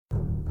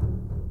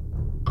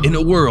In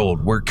a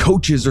world where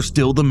coaches are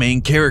still the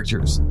main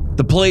characters,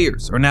 the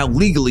players are now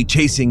legally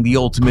chasing the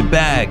ultimate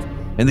bag,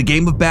 and the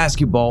game of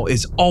basketball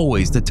is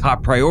always the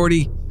top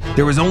priority,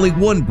 there is only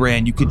one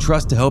brand you can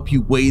trust to help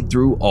you wade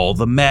through all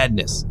the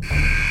madness.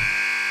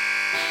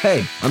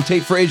 Hey, I'm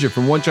Tate Frazier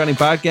from One Shining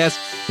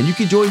Podcast, and you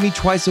can join me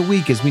twice a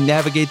week as we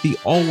navigate the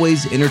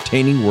always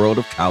entertaining world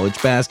of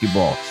college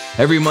basketball.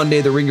 Every Monday,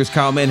 the Ringer's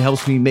Kyle Man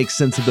helps me make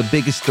sense of the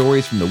biggest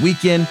stories from the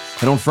weekend,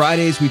 and on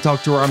Fridays, we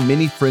talk to our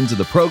many friends of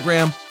the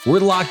program.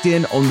 We're locked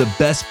in on the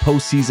best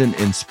postseason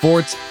in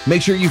sports.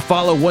 Make sure you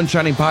follow One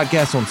Shining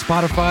Podcast on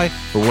Spotify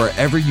or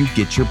wherever you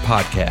get your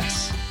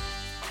podcasts.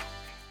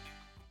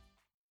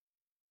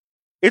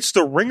 It's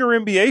the Ringer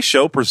NBA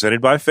show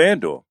presented by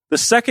FanDuel. The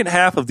second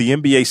half of the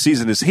NBA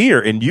season is here,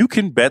 and you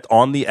can bet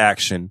on the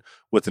action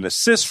with an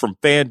assist from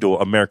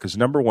FanDuel, America's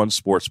 #1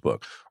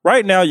 sportsbook.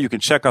 Right now, you can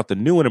check out the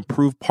new and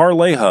improved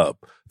Parlay Hub.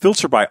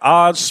 Filter by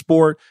odds,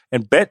 sport,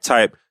 and bet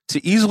type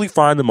to easily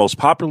find the most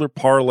popular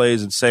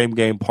parlays and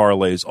same-game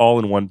parlays all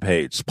in one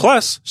page.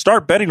 Plus,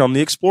 start betting on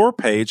the Explorer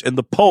page and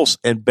the Pulse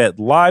and bet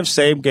live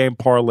same-game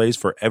parlays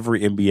for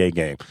every NBA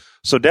game.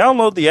 So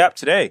download the app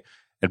today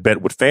and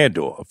bet with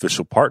FanDuel,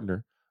 official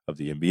partner of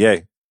the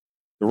NBA.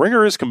 The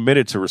Ringer is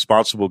committed to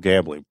responsible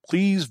gambling.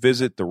 Please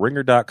visit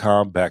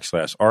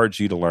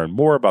theringer.com/RG to learn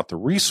more about the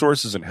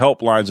resources and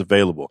helplines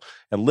available,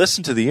 and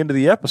listen to the end of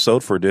the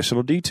episode for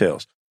additional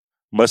details.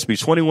 Must be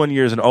 21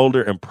 years and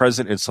older and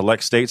present in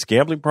select states.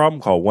 Gambling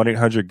problem? Call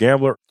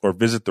 1-800-GAMBLER or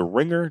visit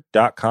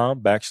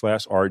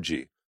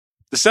theringer.com/RG.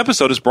 This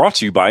episode is brought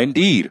to you by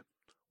Indeed.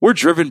 We're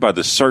driven by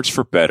the search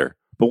for better.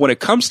 But when it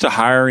comes to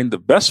hiring, the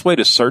best way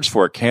to search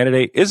for a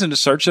candidate isn't to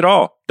search at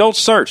all. Don't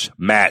search,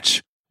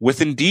 match.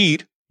 With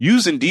Indeed,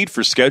 use Indeed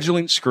for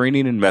scheduling,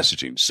 screening, and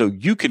messaging so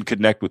you can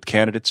connect with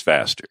candidates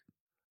faster.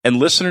 And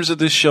listeners of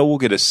this show will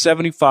get a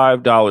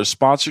 $75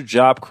 sponsored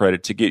job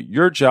credit to get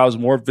your jobs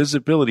more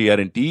visibility at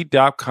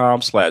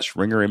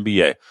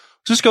Indeed.com/RingerNBA.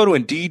 Just go to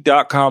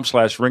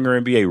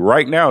Indeed.com/RingerNBA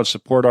right now and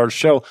support our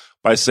show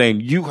by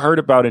saying you heard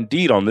about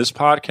Indeed on this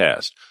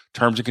podcast.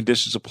 Terms and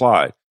conditions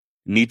apply.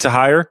 Need to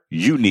hire?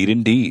 You need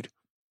Indeed.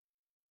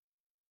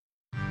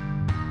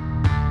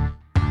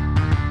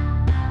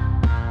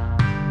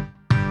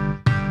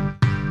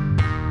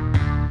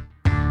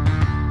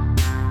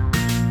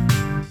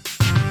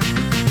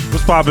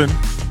 What's poppin'?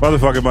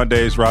 Motherfucking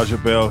Mondays. Raja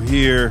Bell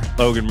here.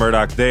 Logan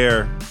Murdoch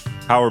there.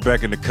 Howard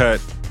Beck in the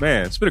cut.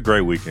 Man, it's been a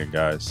great weekend,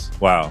 guys.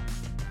 Wow.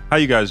 How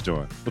you guys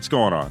doing? What's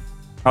going on?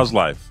 How's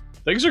life?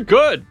 Things are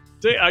good.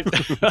 I'm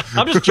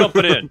just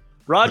jumping in.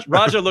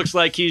 Raja looks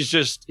like he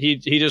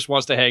just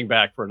wants to hang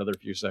back for another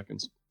few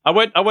seconds. I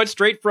went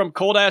straight from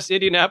cold ass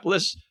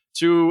Indianapolis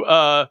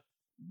to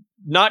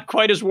not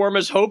quite as warm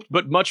as hoped,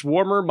 but much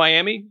warmer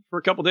Miami for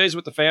a couple days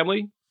with the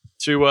family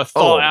to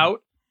thaw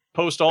out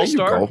post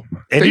All-Star.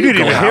 And you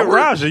didn't even hit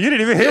Raja. You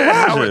didn't even hit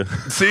Raja.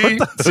 See,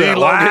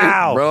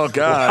 wow, bro,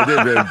 God,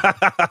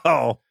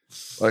 wow.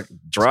 Like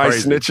dry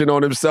snitching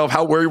on himself.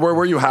 Where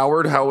were you,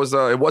 Howard? How was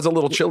it was a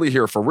little chilly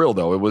here for real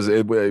though.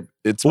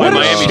 It's what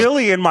is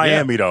chilly in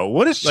Miami though?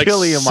 What is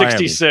chilly in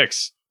Miami?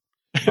 66.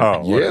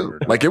 Oh yeah,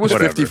 like it was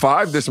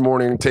 55 this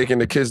morning taking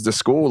the kids to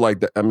school.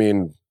 Like I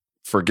mean,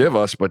 forgive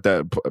us, but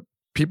that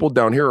people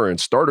down here are in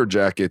starter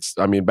jackets.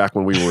 I mean, back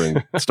when we were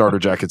in starter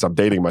jackets, I'm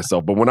dating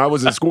myself. But when I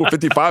was in school,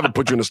 55 would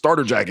put you in a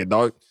starter jacket,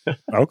 dog.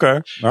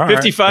 Okay. All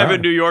 55 right.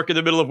 in New York in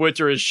the middle of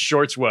winter is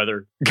shorts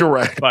weather.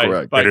 Correct.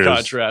 By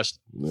contrast.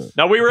 Yeah.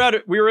 Now we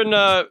were in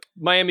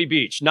Miami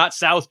Beach, not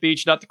South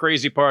Beach, not the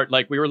crazy part.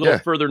 Like we were a little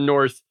further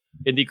north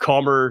in the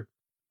calmer,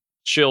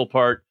 chill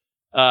part.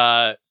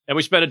 And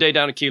we spent a day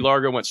down in Key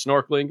Largo, went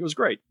snorkeling. It was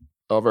great.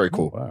 Oh, very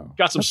cool. Wow.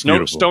 Got some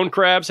stone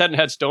crabs. Hadn't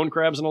had stone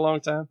crabs in a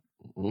long time.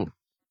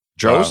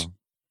 Joe's? Wow.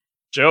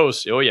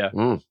 Joe's. Oh, yeah.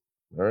 All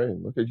right.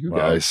 Look at you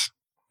guys.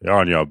 You're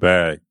on your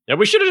bag. Yeah,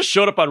 we should have just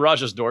showed up on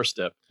Raja's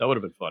doorstep. That would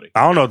have been funny.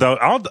 I don't know, though.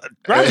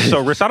 Raja's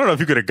so rich. I don't know if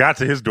you could have got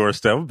to his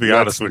doorstep. I'll be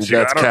honest with you.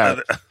 That's cap.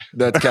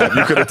 That's cap.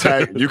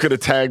 You could have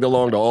tagged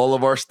along to all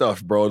of our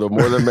stuff, bro. The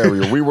more the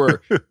merrier. We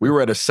were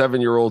at a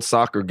 7-year-old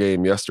soccer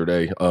game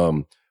yesterday.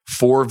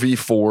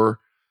 4v4,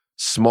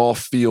 small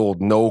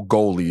field, no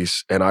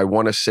goalies. And I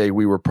want to say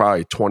we were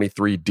probably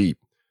 23 deep.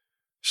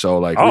 So,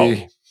 like,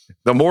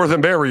 the more the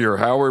merrier,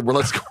 Howard. Well,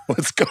 let's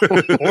go.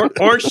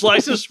 Orange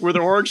slices? Were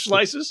there orange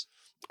slices?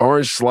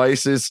 Orange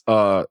slices.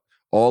 All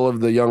of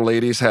the young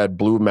ladies had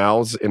blue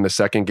mouths in the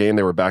second game.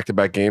 They were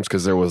back-to-back games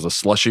because there was a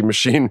slushy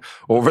machine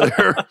over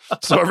there.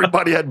 So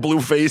everybody had blue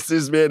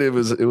faces, man. It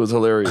was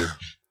hilarious.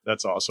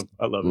 That's awesome.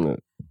 I love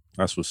it.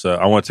 That's what's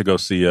up. I went to go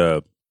see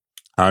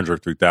Andre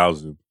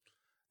 3000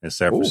 in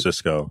San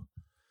Francisco.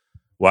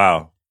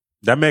 Wow.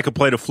 That man could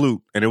play the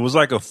flute, and it was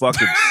like a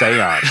fucking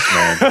seance,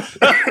 man.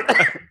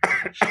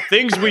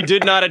 Things we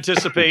did not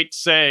anticipate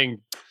saying.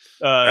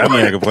 That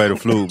man could play the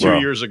flute, 2 bro.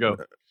 years ago.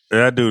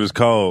 That dude is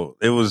cold.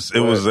 It was.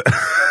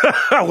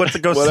 I went to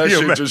go see that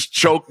him. Shit just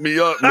choked me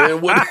up,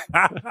 man.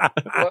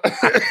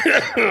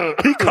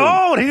 He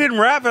cold. He didn't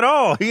rap at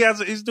all.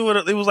 He's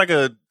doing. It was like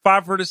a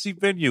 500 seat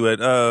venue at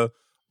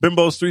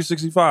Bimbos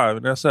 365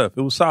 and SF.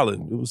 It was solid.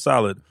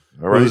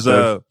 All right,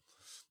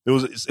 it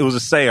was a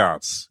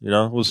seance. You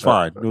know, it was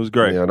fine. It was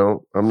great. Yeah,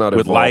 I'm not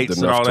With involved lights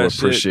and all enough to that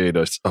appreciate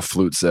a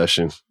flute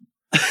session.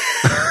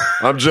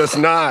 I'm just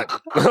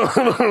not. I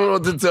don't know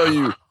what to tell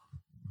you.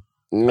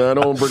 I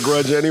don't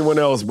begrudge anyone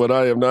else, but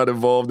I am not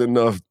involved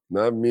enough.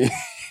 Not me.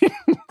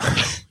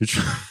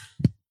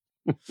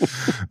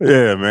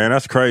 Yeah, man,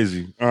 that's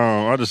crazy.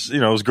 I just, it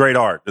was great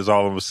art. Is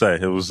all I'm gonna say.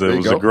 It was a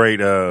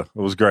great. It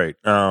was great.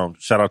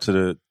 Shout out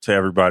to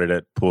everybody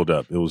that pulled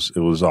up. It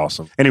was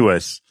awesome.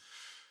 Anyways,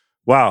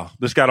 wow,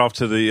 this got off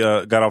to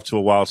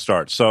a wild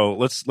start. So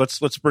let's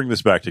bring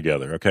this back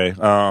together, okay?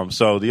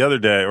 So the other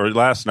day or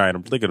last night,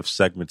 I'm thinking of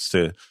segments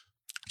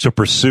to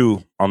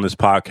pursue on this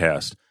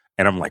podcast,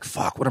 and I'm like,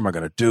 fuck, what am I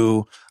gonna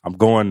do? I'm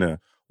going to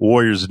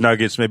Warriors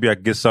Nuggets. Maybe I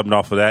can get something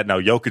off of that. Now,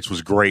 Jokic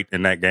was great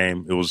in that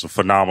game. It was a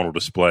phenomenal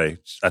display.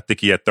 I think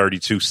he had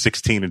 32,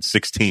 16, and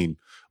 16,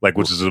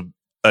 which is a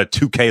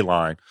 2K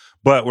line.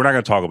 But we're not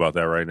going to talk about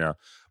that right now.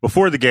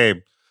 Before the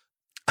game,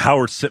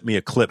 Howard sent me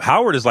a clip.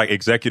 Howard is like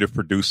executive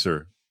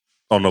producer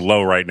on the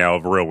low right now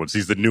of Real Ones.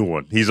 He's the new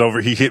one. He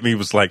hit me,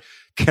 was like,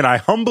 can I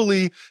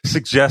humbly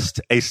suggest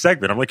a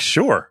segment? I'm like,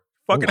 sure.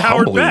 Fucking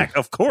Howard humbly. Beck,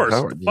 of course.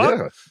 Howard,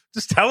 yeah.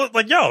 Just tell it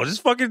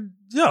just fucking,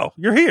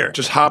 you're here.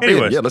 Just hop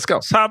Anyways, in. Yeah, let's go.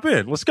 Let's hop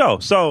in. Let's go.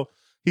 So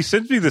he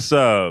sends me this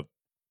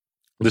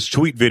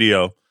tweet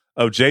video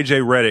of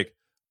JJ Redick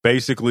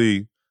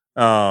basically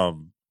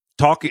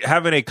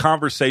having a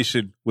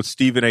conversation with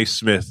Stephen A.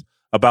 Smith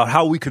about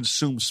how we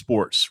consume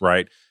sports,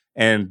 right?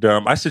 And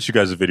I sent you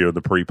guys a video in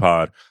the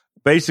pre-pod,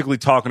 basically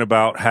talking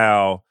about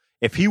how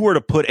if he were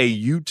to put a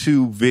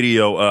YouTube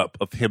video up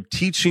of him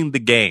teaching the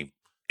game,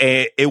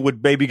 it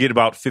would maybe get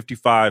about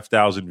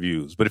 55,000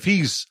 views. But if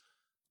he's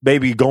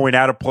maybe going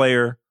at a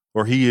player,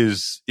 or he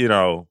is,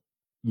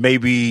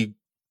 maybe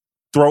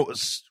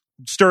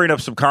stirring up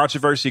some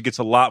controversy, it gets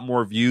a lot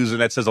more views, and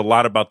that says a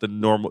lot about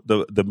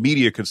the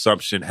media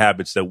consumption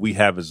habits that we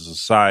have as a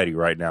society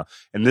right now.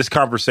 And this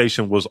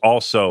conversation was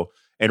also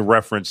in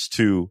reference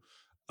to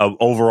an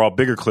overall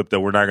bigger clip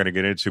that we're not going to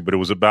get into, but it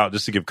was about,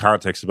 just to give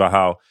context, about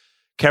how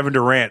Kevin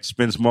Durant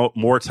spends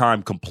more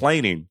time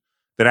complaining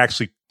than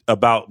actually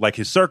about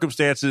his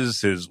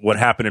circumstances, what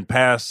happened in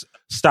past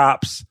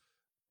stops,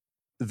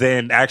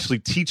 than actually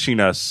teaching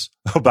us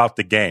about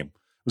the game.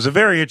 It was a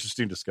very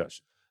interesting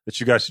discussion that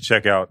you guys should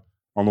check out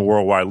on the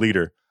Worldwide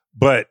Leader.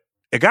 But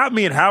it got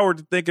me and Howard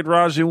to thinking,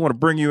 Raj, I want to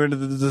bring you into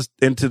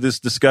this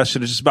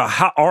discussion. It's just about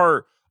how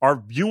our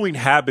viewing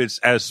habits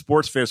as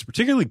sports fans,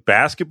 particularly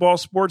basketball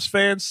sports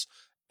fans,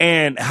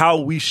 and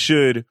how we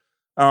should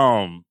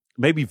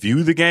maybe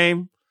view the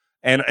game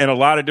and in a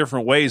lot of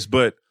different ways.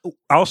 But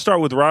I'll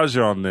start with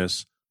Raja on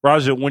this.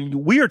 Raja,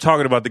 when we are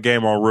talking about the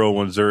game on Real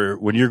Ones, or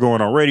when you're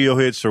going on radio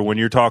hits, or when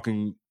you're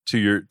talking to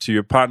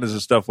your partners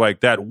and stuff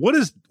like that, what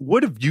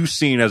have you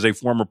seen as a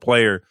former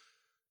player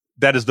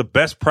that is the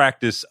best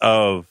practice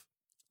of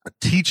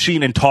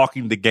teaching and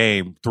talking the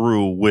game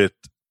through with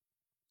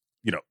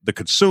the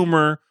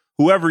consumer,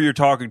 whoever you're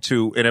talking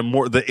to, in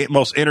the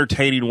most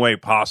entertaining way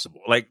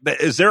possible?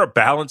 Is there a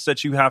balance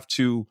that you have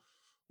to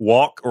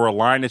walk, or a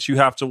line that you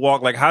have to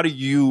walk? How do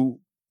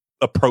you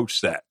approach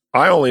that?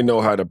 I only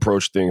know how to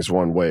approach things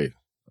one way.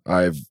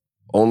 I've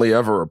only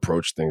ever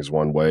approached things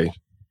one way,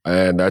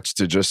 and that's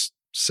to just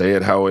say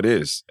it how it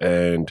is.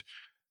 And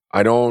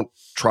I don't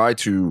try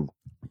to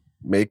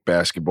make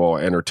basketball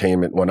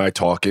entertainment when I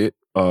talk it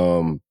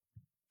to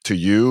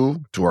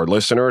you, to our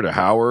listener, to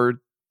Howard,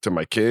 to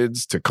my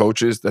kids, to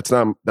coaches.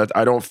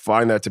 I don't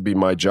find that to be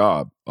my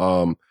job.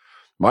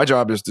 My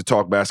job is to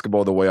talk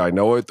basketball the way I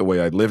know it, the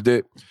way I lived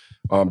it,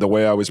 the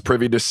way I was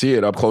privy to see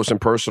it up close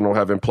and personal,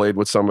 having played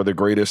with some of the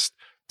greatest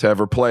to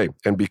ever play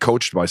and be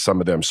coached by some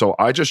of them. So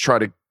I just try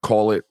to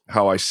call it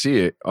how I see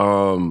it.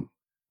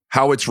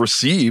 How it's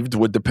received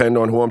would depend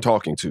on who I'm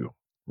talking to,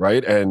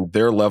 right? And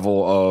their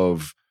level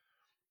of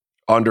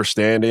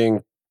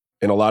understanding,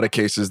 in a lot of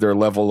cases, their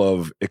level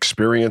of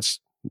experience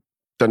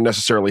doesn't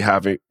necessarily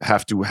have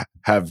to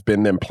have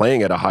been them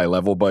playing at a high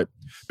level, but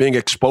being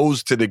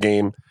exposed to the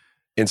game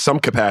in some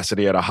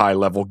capacity at a high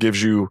level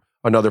gives you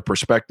another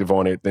perspective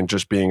on it than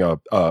just being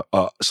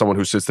someone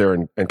who sits there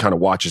and kind of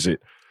watches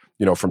it,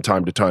 from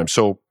time to time.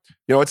 So,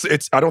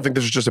 it's I don't think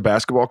this is just a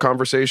basketball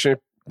conversation.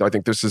 I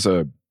think this is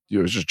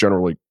it's just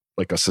generally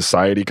like a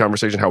society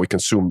conversation, how we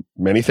consume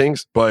many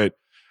things. But,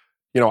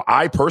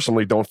 I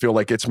personally don't feel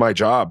like it's my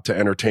job to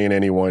entertain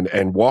anyone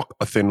and walk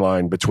a thin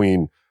line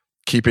between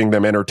keeping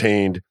them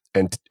entertained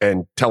and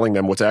telling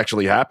them what's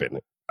actually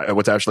happening, on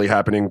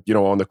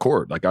the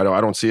court. I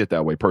don't see it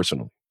that way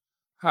personally.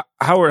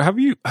 Howard,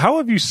 how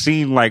have you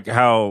seen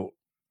how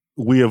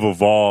we have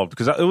evolved?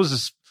 Because it was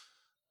this,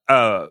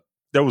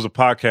 there was a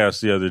podcast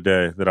the other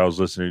day that I was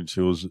listening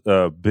to. It was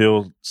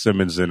Bill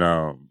Simmons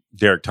and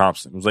Derek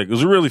Thompson. It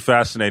was a really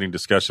fascinating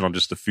discussion on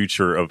just the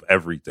future of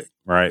everything,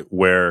 right?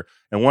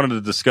 And one of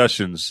the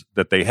discussions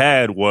that they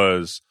had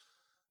was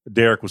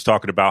Derek was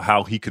talking about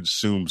how he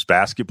consumes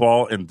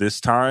basketball in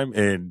this time,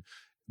 and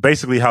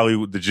basically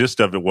the gist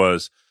of it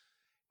was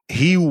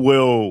he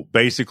will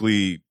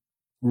basically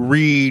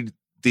read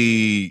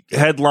the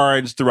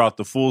headlines throughout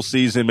the full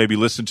season, maybe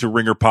listen to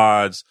Ringer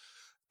pods,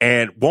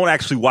 and won't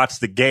actually watch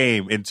the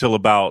game until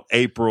about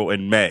April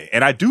and May.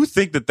 And I do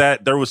think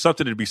that there was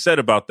something to be said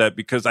about that,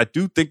 because I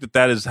do think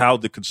that is how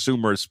the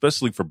consumer,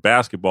 especially for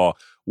basketball,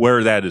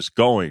 where that is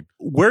going.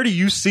 Where do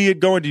you see it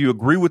going? Do you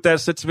agree with that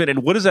sentiment?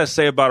 And what does that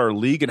say about our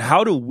league? And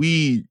how do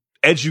we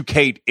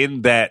educate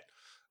in that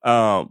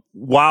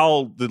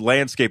while the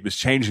landscape is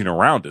changing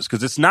around us?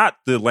 Because it's not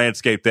the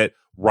landscape that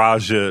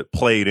Raja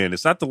played in.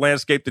 It's not the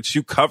landscape that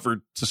you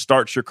covered to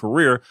start your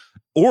career,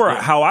 or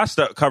how I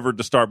covered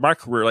to start my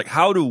career. Like,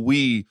 how do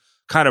we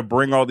kind of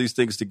bring all these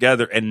things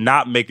together and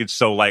not make it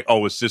so like,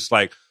 oh, it's just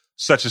like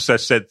such and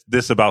such said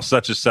this about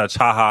such and such,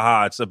 ha ha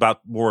ha. It's about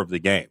more of the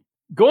game.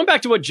 Going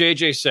back to what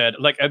JJ said,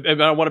 like,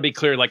 I want to be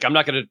clear, like, I'm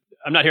not here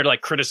to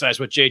like criticize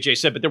what JJ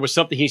said, but there was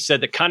something he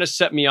said that kind of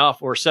set me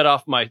off, or set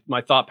off my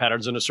thought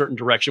patterns in a certain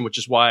direction, which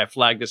is why I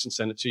flagged this and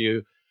sent it to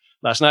you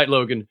last night,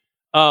 Logan.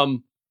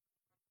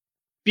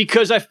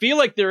 Because I feel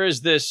like there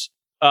is this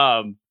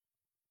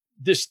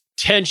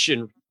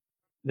tension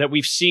that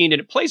we've seen,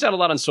 and it plays out a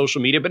lot on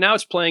social media, but now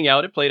it's playing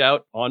out. It played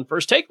out on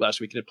First Take last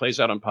week, and it plays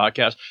out on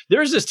podcasts.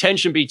 There's this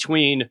tension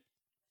between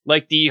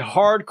like the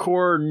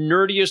hardcore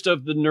nerdiest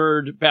of the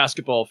nerd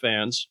basketball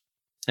fans,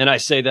 and I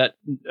say that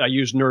I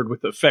use nerd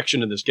with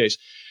affection in this case,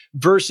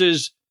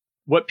 versus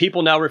what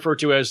people now refer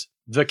to as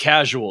the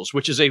casuals,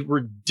 which is a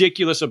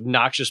ridiculous,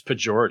 obnoxious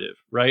pejorative,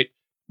 right?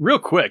 Real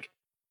quick,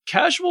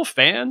 casual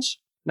fans,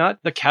 not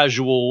the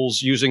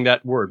casuals using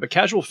that word, but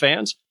casual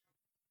fans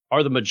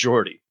are the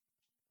majority.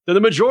 They're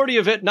the majority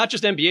of it, not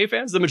just NBA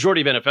fans, the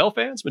majority of NFL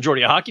fans,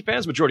 majority of hockey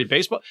fans, majority of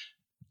baseball.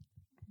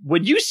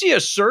 When you see a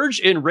surge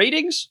in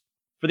ratings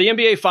for the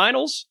NBA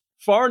Finals,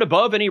 far and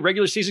above any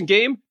regular season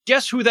game,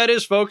 guess who that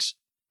is, folks?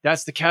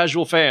 That's the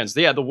casual fans.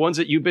 Yeah, the ones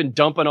that you've been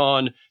dumping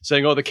on,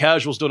 saying, oh, the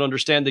casuals don't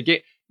understand the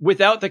game.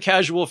 Without the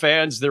casual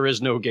fans, there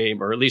is no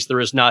game, or at least there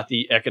is not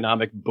the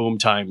economic boom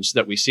times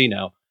that we see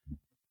now.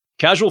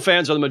 Casual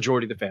fans are the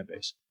majority of the fan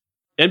base.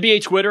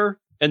 NBA Twitter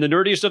and the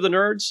nerdiest of the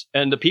nerds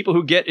and the people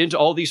who get into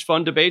all these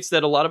fun debates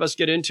that a lot of us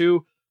get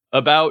into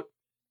about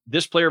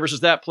this player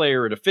versus that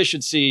player and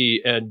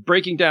efficiency and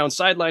breaking down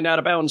sideline out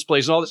of bounds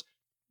plays and all this,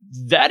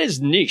 that is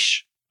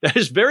niche. That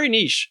is very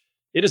niche.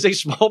 It is a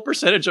small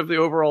percentage of the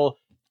overall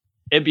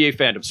NBA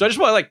fandom. So I just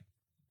want to like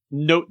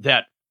note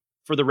that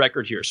for the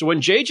record here. So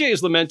when JJ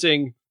is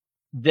lamenting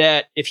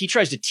that if he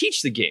tries to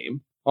teach the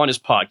game on his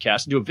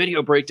podcast and do a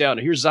video breakdown,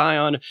 and here's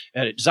Zion,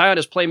 and Zion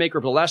is playmaker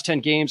for the last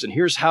 10 games, and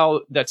here's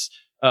how that's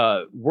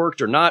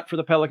worked or not for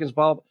the Pelicans,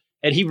 Bob.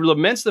 And he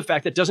laments the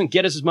fact that doesn't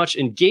get as much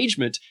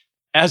engagement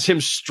as him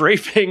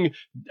strafing,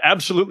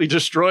 absolutely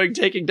destroying,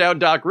 taking down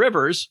Doc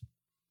Rivers.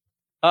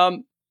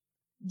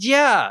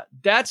 Yeah,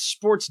 that's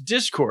sports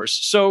discourse.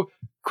 So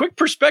quick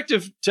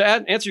perspective to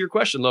answer your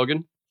question,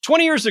 Logan.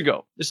 20 years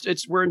ago,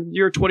 we're in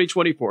year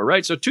 2024,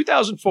 right? So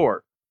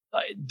 2004,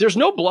 there's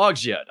no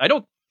blogs yet. I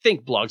don't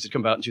think blogs had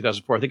come out in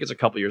 2004. I think it's a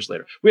couple years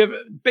later. We have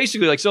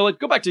basically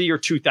go back to the year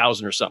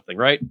 2000 or something,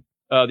 right?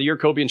 The year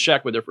Kobe and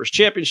Shaq with their first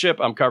championship.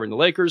 I'm covering the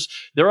Lakers.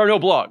 There are no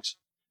blogs.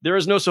 There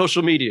is no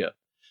social media.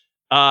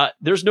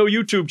 There's no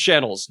YouTube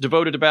channels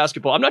devoted to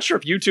basketball. I'm not sure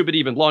if YouTube had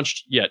even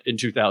launched yet in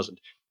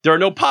 2000. There are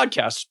no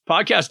podcasts.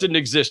 Podcasts didn't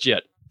exist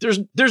yet.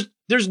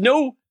 There's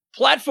no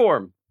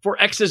platform for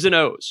X's and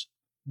O's.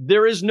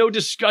 There is no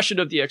discussion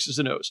of the X's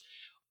and O's.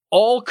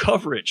 All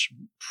coverage,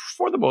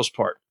 for the most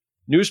part,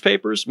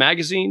 newspapers,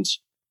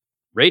 magazines,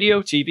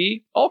 radio,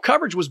 TV, all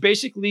coverage was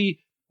basically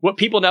what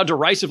people now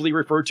derisively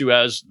refer to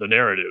as the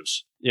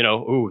narratives.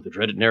 The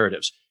dreaded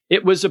narratives.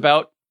 It was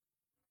about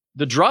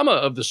the drama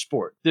of the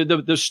sport, the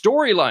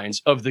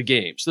storylines of the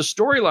games, the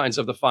storylines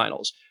of the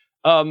finals.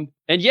 And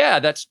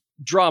yeah, that's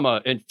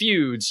drama and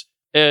feuds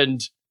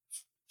and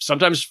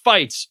sometimes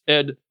fights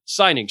and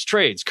signings,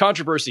 trades,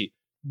 controversy.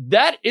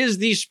 That is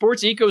the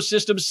sports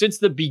ecosystem since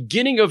the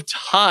beginning of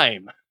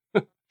time.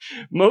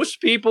 Most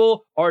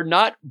people are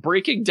not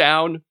breaking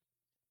down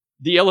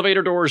the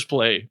elevator doors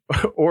play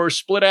or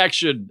split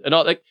action and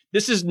all. Like,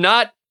 this is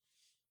not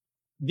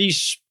the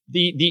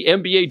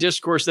NBA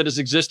discourse that has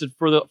existed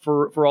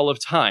for all of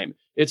time.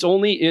 It's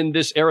only in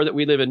this era that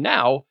we live in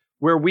now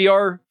where we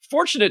are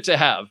fortunate to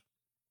have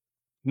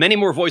many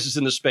more voices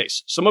in the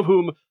space, some of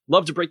whom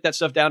love to break that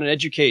stuff down and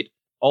educate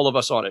all of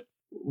us on it.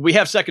 We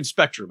have Second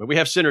Spectrum, and we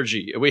have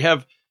Synergy, and we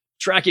have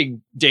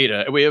tracking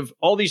data, and we have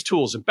all these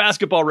tools, and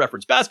Basketball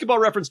Reference. Basketball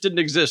Reference didn't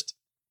exist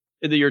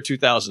in the year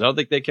 2000. I don't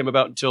think they came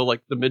about until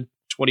like the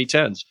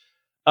mid-2010s.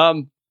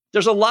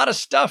 There's a lot of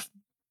stuff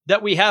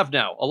that we have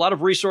now, a lot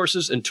of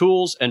resources and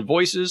tools and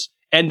voices,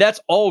 and that's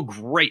all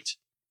great.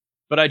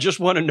 But I just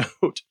want to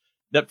note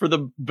that for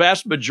the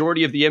vast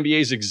majority of the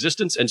NBA's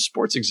existence and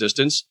sports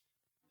existence,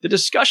 the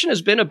discussion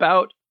has been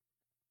about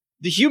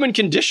the human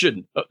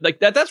condition.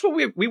 Like that's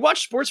what we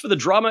watch sports for, the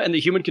drama and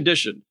the human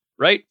condition,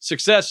 right?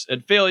 Success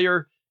and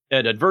failure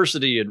and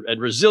adversity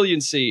and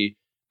resiliency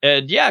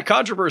and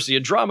controversy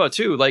and drama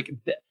too. Like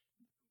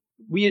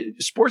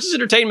sports is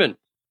entertainment.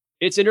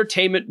 It's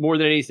entertainment more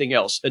than anything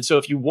else. And so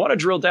if you want to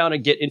drill down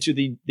and get into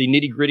the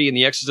nitty gritty and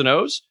the X's and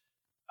O's,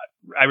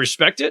 I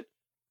respect it.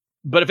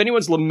 But if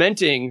anyone's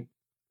lamenting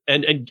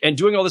and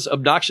doing all this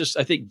obnoxious,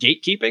 I think,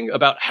 gatekeeping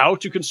about how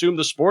to consume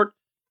the sport,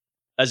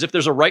 as if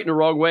there's a right and a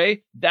wrong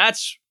way,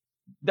 that's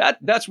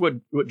what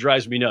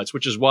drives me nuts.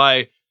 Which is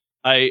why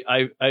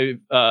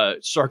I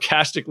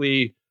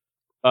sarcastically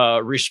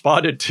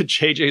responded to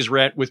JJ's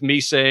rant with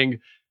me saying,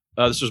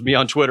 this was me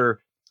on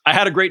Twitter, I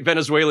had a great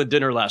Venezuelan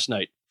dinner last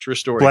night. True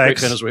story. Great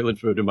Venezuelan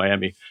food in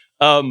Miami.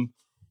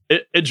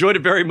 Enjoyed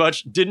it very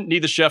much. Didn't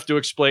need the chef to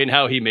explain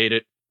how he made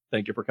it.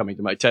 Thank you for coming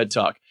to my TED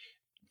Talk.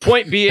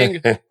 Point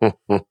being,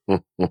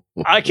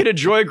 I can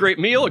enjoy a great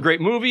meal, a great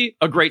movie,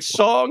 a great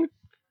song,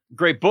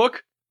 great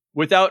book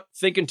without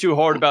thinking too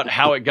hard about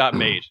how it got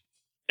made.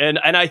 And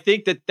I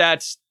think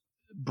that's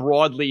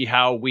broadly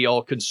how we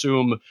all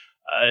consume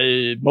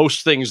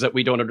most things that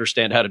we don't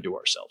understand how to do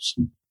ourselves.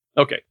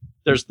 Okay,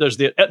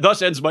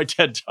 thus ends my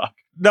TED Talk.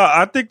 No,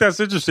 I think that's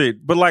interesting.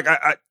 But like,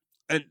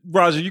 and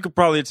Roger, you could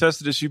probably attest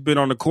to this. You've been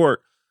on the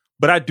court,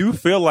 but I do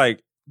feel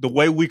like the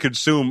way we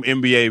consume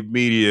NBA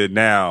media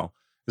now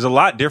is a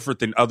lot different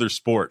than other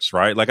sports,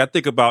 right? Like I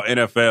think about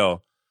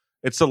NFL,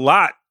 it's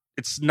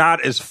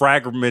not as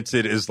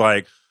fragmented as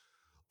like,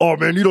 oh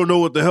man, you don't know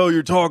what the hell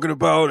you're talking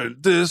about.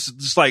 And this,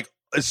 just like,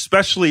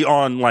 especially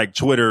on like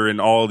Twitter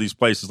and all these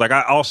places. Like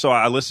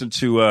I listened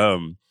to,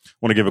 want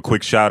to give a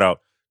quick shout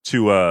out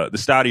to the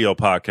Stadio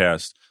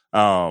podcast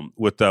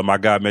with my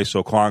guy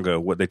Meso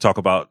Kwanga. What they talk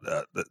about,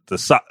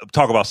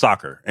 talk about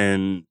soccer,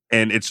 and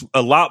it's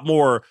a lot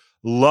more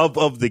love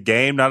of the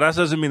game. Now that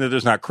doesn't mean that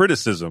there's not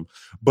criticism,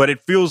 but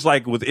it feels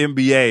like with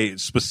NBA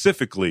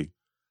specifically,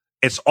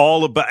 it's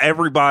all about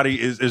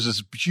everybody is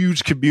this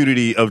huge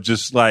community of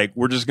just like,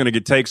 we're just going to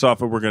get takes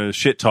off and we're going to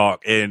shit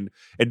talk. And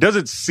it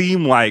doesn't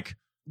seem like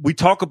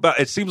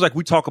it seems like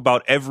we talk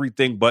about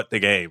everything but the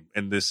game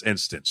in this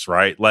instance,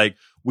 right? Like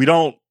we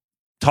don't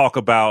talk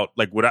about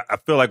like what I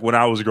feel like when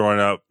I was growing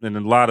up, and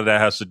a lot of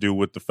that has to do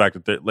with the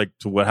fact that like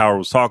to what Howard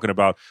was talking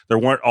about, there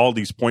weren't all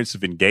these points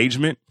of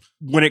engagement.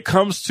 When it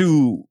comes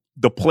to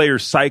the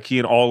player's psyche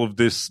and all of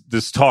this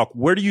talk,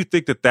 where do you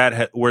think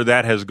where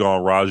that has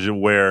gone, Raja?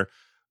 Where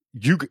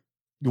me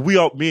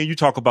and you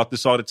talk about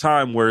this all the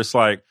time, where it's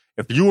like,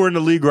 if you were in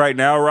the league right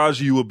now,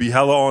 Raja, you would be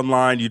hella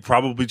online. You'd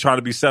probably try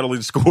to be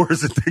settling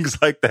scores and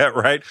things like that,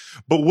 right?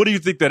 But what do you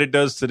think that it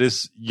does to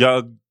this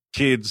young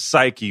kid's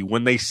psyche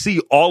when they see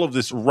all of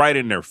this right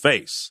in their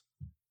face?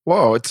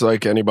 Well, it's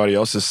like anybody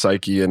else's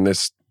psyche in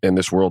this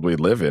world we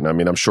live in. I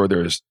mean, I'm sure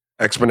there's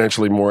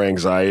exponentially more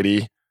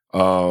anxiety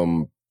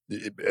from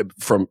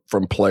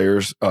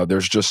players.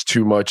 There's just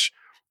too much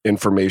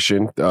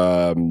information.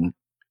 I'm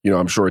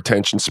sure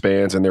attention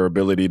spans and their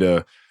ability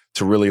to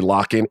really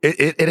lock in.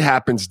 It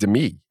happens to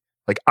me.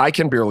 Like I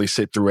can barely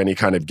sit through any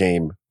kind of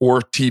game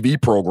or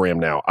TV program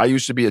now. I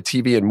used to be a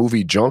TV and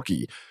movie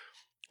junkie.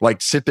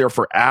 Like sit there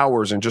for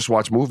hours and just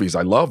watch movies.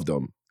 I love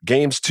them.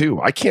 Games too.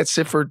 I can't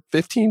sit for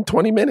 15,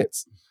 20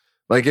 minutes.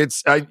 Like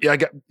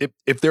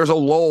if there's a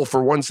lull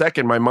for 1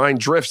 second, my mind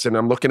drifts and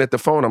I'm looking at the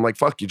phone. I'm like,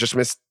 fuck, you just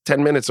missed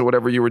 10 minutes or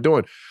whatever you were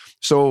doing.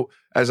 So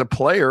as a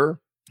player,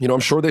 I'm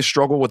sure they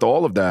struggle with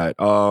all of that.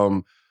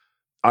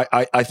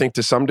 I think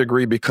to some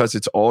degree, because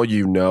it's all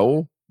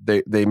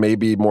they may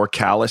be more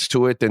callous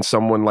to it than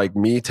someone like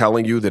me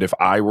telling you that if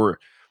I were,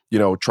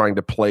 trying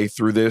to play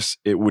through this,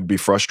 it would be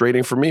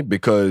frustrating for me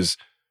because,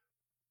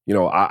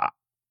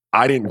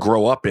 I didn't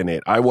grow up in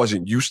it. I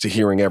wasn't used to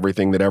hearing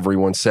everything that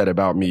everyone said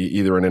about me,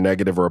 either in a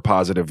negative or a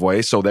positive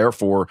way. So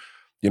therefore,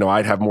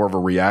 I'd have more of a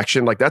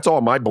reaction. Like that's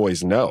all my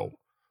boys know.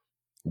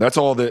 That's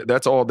all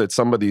that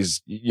some of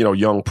these,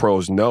 young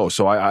pros know.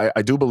 So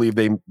I do believe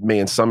they may,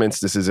 in some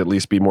instances, at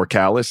least be more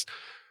callous.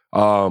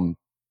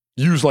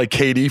 Use like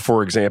KD,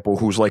 for example,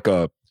 who's like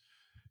a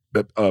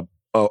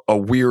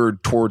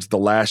weird towards the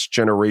last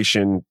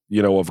generation,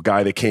 of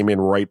guy that came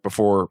in right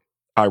before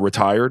I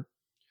retired.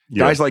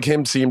 Yeah. Guys like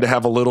him seem to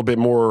have a little bit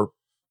more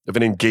of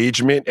an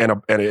engagement,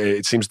 and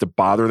it seems to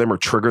bother them or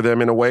trigger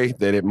them in a way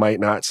that it might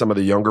not some of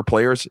the younger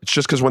players. It's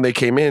just because when they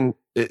came in,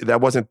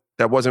 that wasn't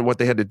what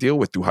they had to deal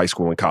with through high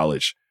school and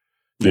college.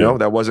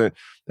 That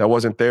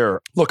wasn't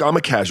there. Look, I'm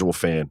a casual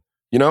fan.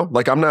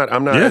 Like I'm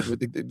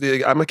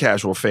a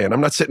casual fan.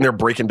 I'm not sitting there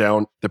breaking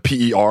down the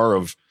PER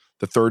of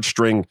the third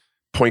string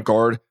point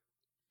guard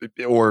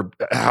or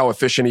how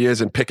efficient he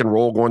is in pick and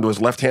roll going to his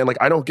left hand.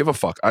 Like I don't give a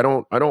fuck. I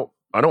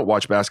don't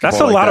watch basketball.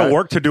 That's a lot of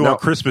work to do on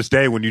Christmas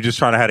Day when you're just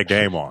trying to have a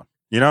game on.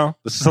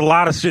 This is a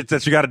lot of shit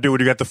that you got to do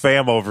when you got the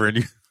fam over and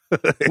you.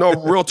 No,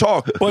 real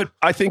talk. But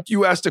I think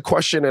you asked a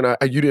question and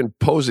you didn't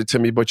pose it to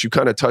me, but you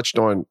kind of touched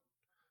on,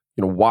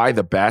 why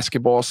the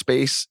basketball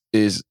space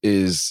is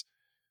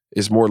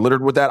more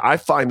littered with that. I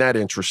find that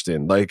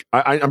interesting. Like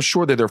I'm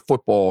sure that there are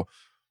football,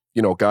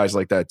 guys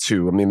like that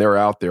too. I mean, they're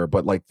out there,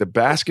 but like the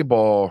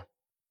basketball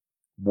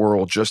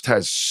world just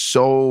has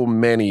so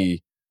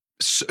many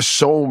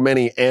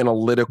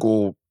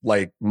analytical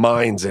like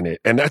minds in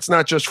it. And that's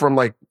not just from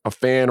like a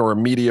fan or a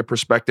media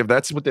perspective.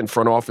 That's within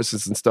front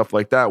offices and stuff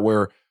like that,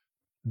 where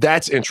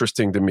that's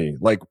interesting to me.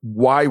 Like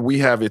why we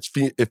have it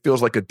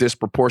feels like a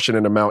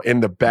disproportionate amount in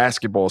the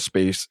basketball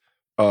space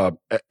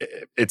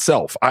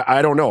itself.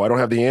 I don't know. I don't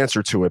have the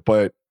answer to it,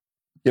 but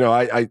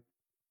I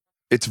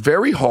it's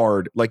very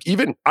hard. Like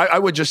even I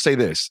would just say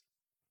this.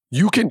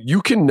 You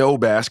can know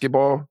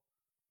basketball.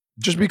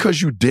 Just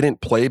because you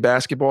didn't play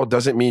basketball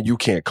doesn't mean you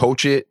can't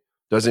coach it,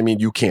 doesn't mean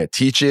you can't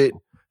teach it,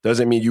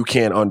 doesn't mean you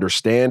can't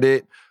understand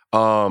it,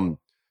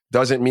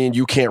 doesn't mean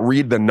you can't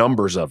read the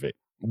numbers of it.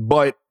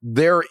 But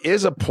there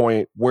is a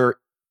point where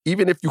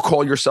even if you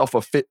call yourself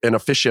an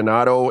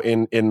aficionado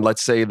in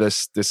let's say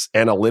this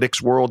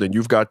analytics world, and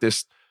you've got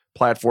this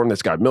platform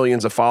that's got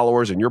millions of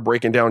followers and you're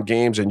breaking down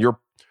games and you're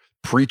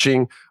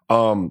preaching,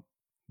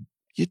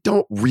 you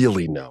don't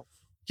really know.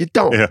 You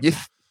don't. Yeah.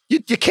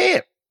 You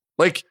can't.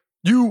 Like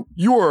you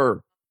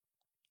are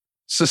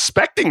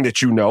suspecting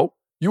that you know.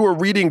 You are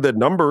reading the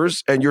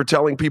numbers and you're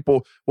telling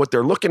people what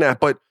they're looking at,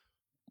 but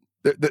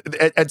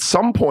at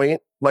some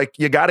point, like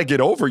you got to get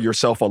over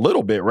yourself a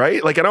little bit,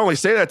 right? Like, and I only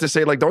say that to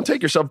say, like, don't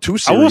take yourself too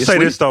seriously. I will say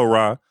this though,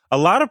 Ron. A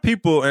lot of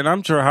people, and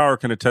I'm sure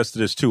Howard can attest to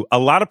this too. A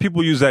lot of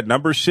people use that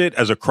number shit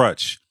as a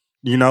crutch,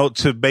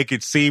 to make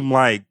it seem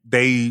like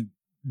they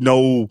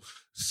know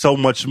so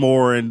much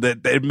more, and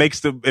that it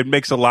makes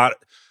a lot.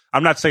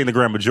 I'm not saying the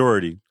grand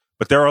majority,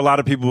 but there are a lot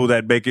of people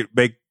that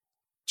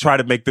try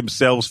to make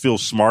themselves feel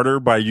smarter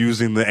by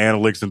using the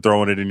analytics and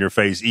throwing it in your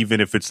face, even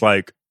if the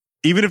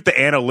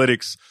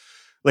analytics,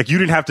 like you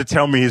didn't have to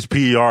tell me his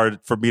PER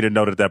for me to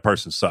know that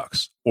person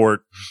sucks,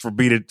 or for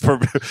me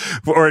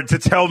or to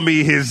tell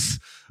me his,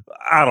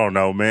 I don't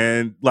know,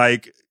 man,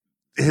 like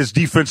his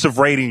defensive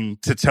rating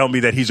to tell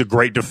me that he's a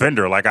great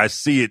defender. Like I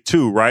see it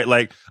too, right?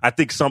 Like I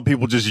think some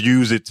people just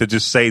use it to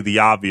just say the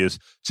obvious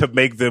to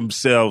make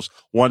themselves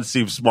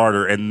seem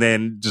smarter, and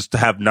then just to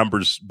have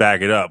numbers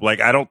back it up.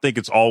 Like I don't think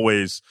it's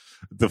always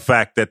the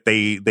fact that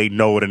they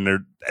know it, and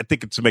I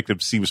think it's to make them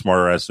seem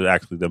smarter as to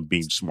actually them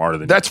being smarter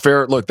than that's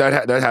fair. Look,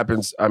 that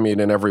happens. I mean,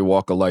 in every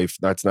walk of life.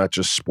 That's not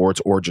just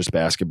sports or just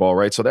basketball,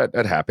 right? So that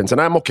happens, and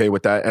I'm okay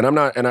with that. And I'm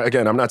not. And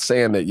again, I'm not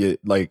saying that you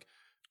like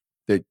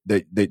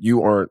that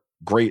you aren't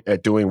great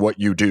at doing what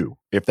you do,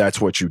 if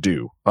that's what you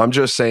do. I'm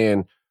just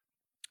saying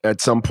at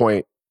some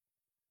point,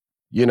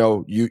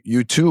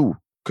 you too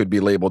could be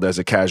labeled as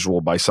a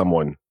casual by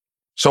someone.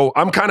 So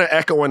I'm kind of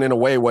echoing in a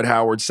way what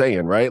Howard's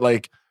saying, right?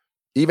 Like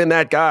even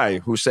that guy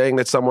who's saying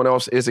that someone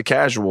else is a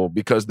casual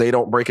because they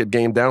don't break a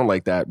game down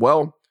like that.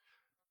 Well,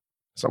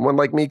 someone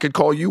like me could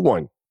call you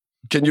one.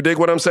 Can you dig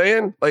what I'm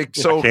saying? Like,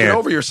 so get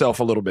over yourself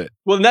a little bit.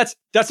 Well, and that's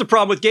the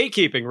problem with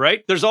gatekeeping,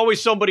 right? There's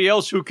always somebody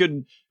else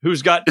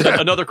who's got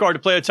another card to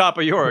play on top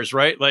of yours,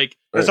 right? Like,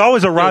 there's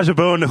always a Raja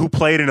Boone who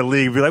played in the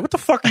league be like, "What the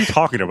fuck are you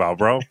talking about,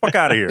 bro? Fuck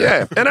out of here."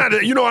 Yeah, and I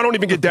don't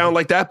even get down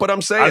like that, but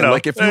I'm saying,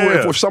 like, if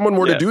someone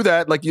were to do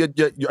that, like,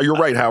 you're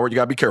right, Howard. You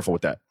got to be careful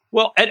with that.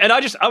 Well, and I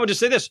would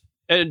just say this,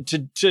 and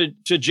to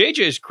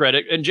JJ's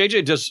credit, and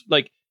JJ does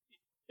like.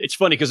 It's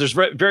funny because there's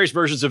various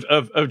versions of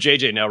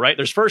JJ now, right?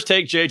 There's First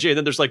Take JJ, and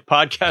then there's like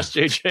Podcast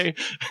JJ.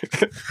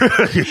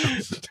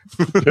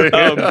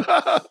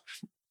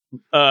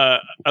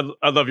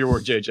 I love your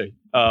work, JJ.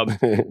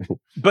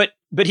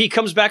 But he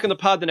comes back on the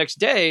pod the next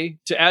day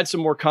to add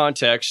some more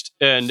context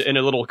and in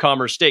a little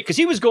calmer state, because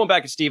he was going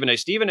back at Stephen A.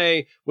 Stephen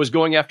A. was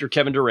going after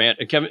Kevin Durant,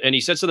 and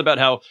he said something about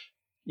how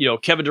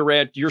Kevin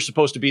Durant, you're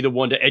supposed to be the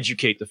one to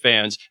educate the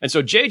fans, and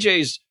so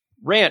JJ's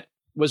rant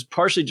was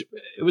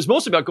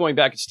mostly about going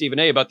back at Stephen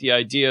A. about the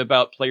idea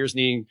about players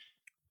needing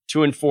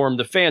to inform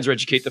the fans or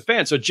educate the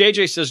fans. So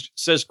JJ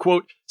says,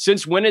 quote,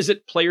 "Since when is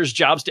it players'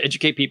 jobs to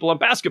educate people on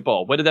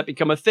basketball? When did that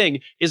become a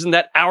thing? Isn't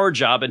that our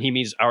job?" And he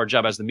means our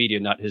job as the media,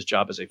 not his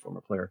job as a former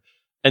player.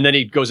 And then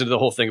he goes into the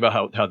whole thing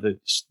about how the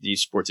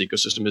sports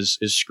ecosystem is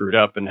screwed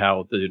up, and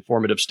how the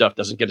informative stuff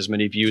doesn't get as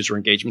many views or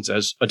engagements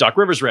as a Doc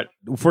Rivers read.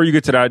 Before you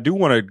get to that, I do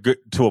want to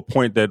get to a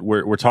point that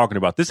we're talking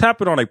about. This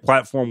happened on a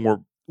platform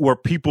where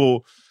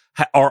people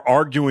are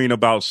arguing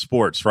about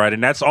sports, right?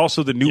 And that's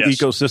also the new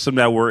ecosystem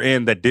that we're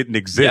in that didn't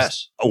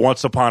exist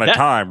once upon a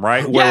time,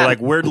 right? Where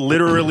we're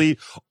literally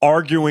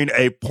arguing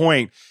a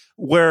point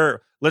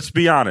where, let's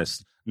be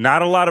honest,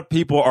 not a lot of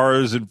people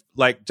are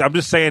I'm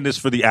just saying this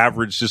for the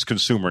average just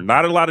consumer.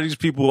 Not a lot of these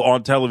people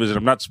on television,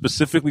 I'm not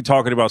specifically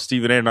talking about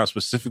Stephen A., I'm not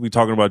specifically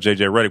talking about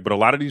JJ Redick, but a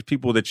lot of these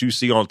people that you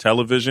see on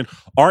television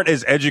aren't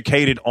as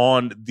educated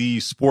on the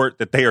sport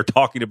that they are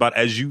talking about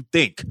as you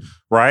think,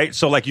 right?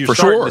 So like you're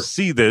starting to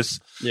see this.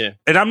 Yeah.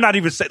 And I'm not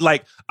even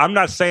I'm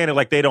not saying it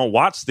like they don't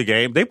watch the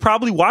game. They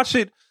probably watch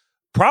it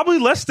probably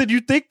less than you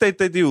think that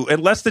they do,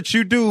 and less than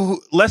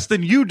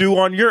you do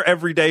on your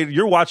everyday.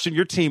 You're watching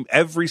your team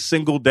every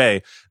single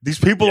day. These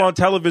people on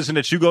television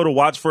that you go to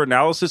watch for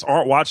analysis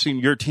aren't watching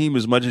your team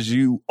as much as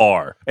you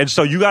are. And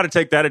so you got to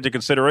take that into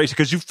consideration,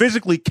 because you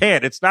physically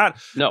can't. It's not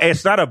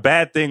a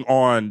bad thing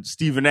on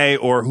Stephen A.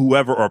 or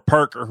whoever, or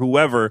Perk or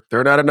whoever.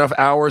 There are not enough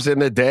hours in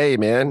the day,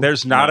 man.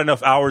 There's not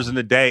enough hours in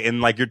the day. And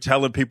like, you're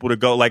telling people to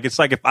go, like, it's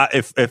like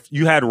if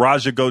you had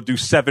Raja go do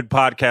 7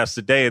 podcasts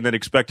a day and then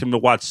expect him to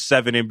watch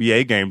 7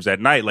 NBA games at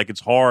night, like, it's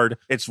hard.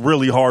 It's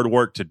really hard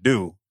work to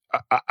do.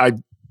 I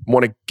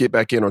want to get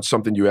back in on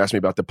something you asked me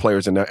about the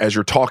players, and as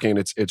you're talking,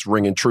 it's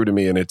ringing true to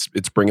me, and it's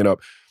bringing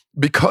up,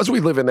 because we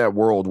live in that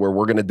world where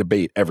we're going to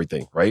debate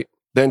everything, right?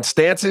 Then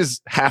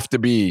stances have to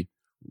be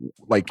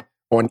like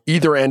on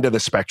either end of the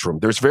spectrum.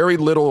 There's very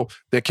little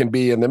that can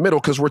be in the middle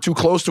because we're too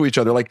close to each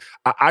other. Like,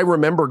 I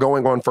remember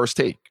going on First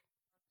Take.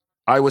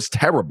 I was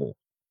terrible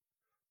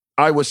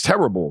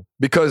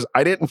because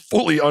I didn't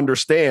fully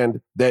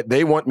understand that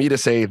they want me to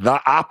say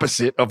the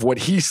opposite of what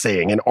he's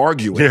saying and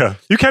argue it. Yeah.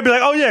 You can't be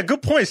like, oh, yeah,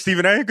 good point,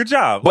 Stephen A. Good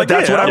job. But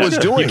that's what I was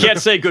doing. You can't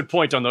say good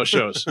point on those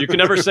shows. You can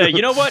never say,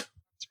 you know what?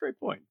 It's a great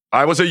point.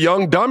 I was a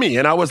young dummy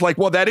and I was like,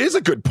 well, that is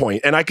a good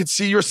point. And I could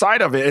see your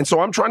side of it. And so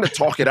I'm trying to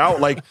talk it out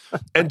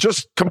and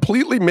just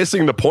completely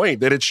missing the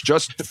point that it's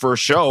just for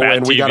show Bad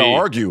and we TV. got to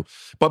argue.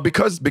 But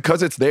because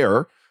it's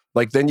there,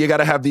 like, then you got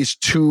to have these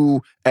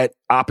two at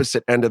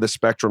opposite end of the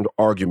spectrum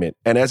argument.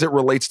 And as it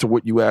relates to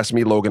what you asked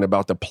me, Logan,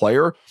 about the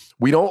player,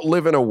 we don't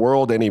live in a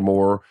world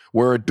anymore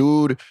where a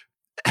dude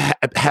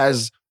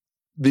has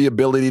the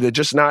ability to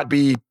just not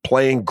be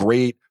playing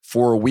great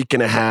for a week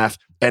and a half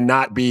and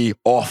not be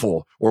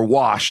awful or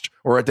washed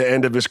or at the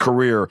end of his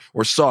career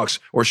or sucks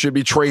or should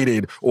be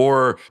traded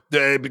or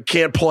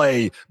can't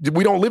play.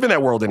 We don't live in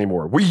that world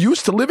anymore. We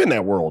used to live in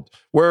that world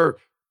where,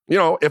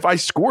 if I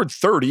scored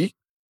 30,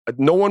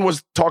 no one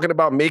was talking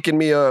about making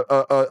me a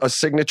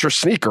signature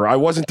sneaker. I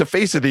wasn't the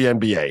face of the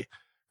NBA,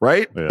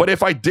 right? Yeah. But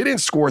if I didn't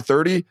score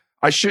 30,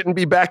 I shouldn't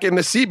be back in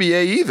the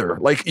CBA either.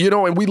 Like,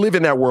 and we live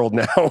in that world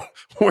now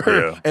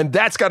and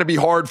that's got to be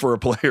hard for a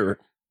player.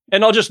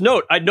 And I'll just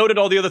note, I noted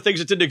all the other things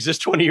that didn't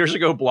exist 20 years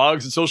ago,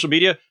 blogs and social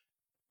media.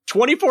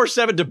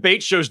 24/7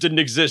 debate shows didn't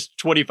exist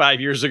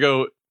 25 years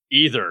ago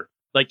either.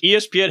 Like,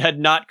 ESPN had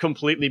not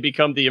completely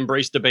become the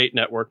Embrace Debate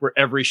Network where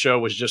every show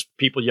was just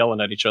people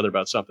yelling at each other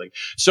about something.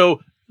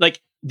 So,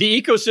 like,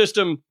 the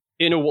ecosystem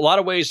in a lot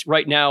of ways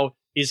right now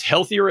is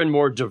healthier and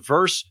more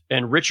diverse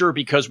and richer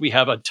because we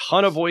have a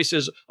ton of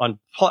voices on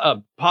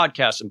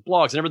podcasts and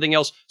blogs and everything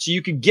else. So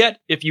you can get,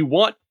 if you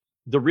want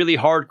the really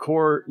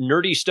hardcore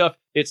nerdy stuff,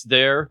 it's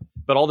there.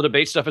 But all the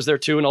debate stuff is there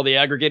too, and all the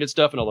aggregated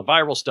stuff and all the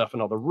viral stuff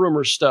and all the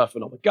rumor stuff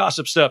and all the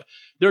gossip stuff.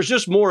 There's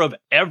just more of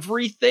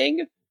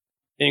everything,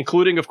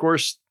 including, of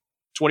course,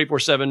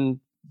 24/7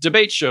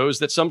 debate shows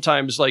that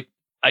sometimes, like,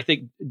 I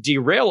think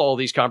derail all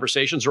these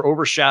conversations or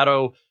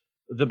overshadow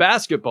the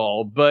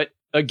basketball. But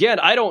again,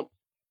 I don't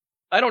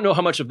know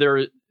how much of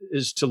there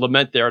is to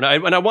lament there. And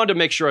I wanted to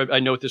make sure I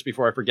note this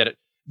before I forget it.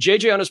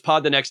 JJ on his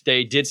pod the next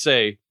day did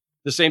say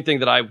the same thing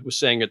that I was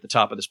saying at the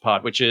top of this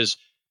pod, which is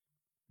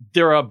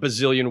there are a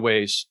bazillion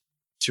ways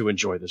to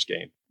enjoy this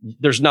game.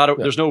 There's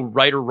no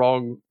right or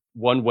wrong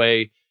one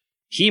way.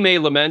 He may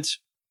lament,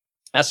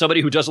 as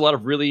somebody who does a lot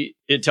of really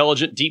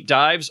intelligent deep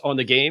dives on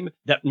the game,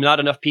 that not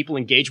enough people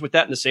engage with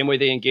that in the same way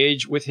they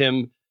engage with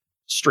him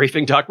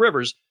strafing Doc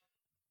Rivers.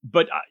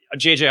 But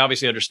JJ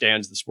obviously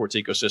understands the sports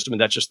ecosystem,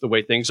 and that's just the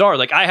way things are.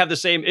 Like, I have the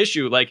same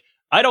issue. Like,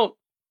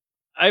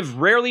 I've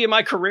rarely in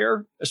my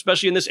career,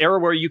 especially in this era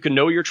where you can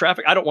know your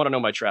traffic, I don't want to know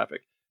my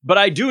traffic. But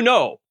I do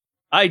know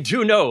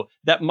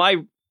that my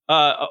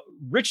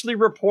richly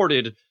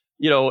reported,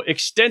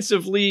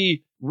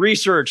 extensively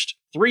researched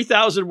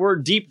 3,000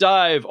 word deep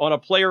dive on a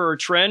player or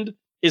trend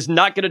is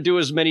not going to do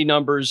as many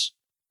numbers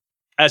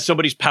as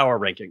somebody's power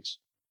rankings.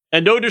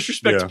 And no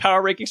disrespect to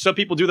power rankings. Some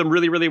people do them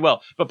really, really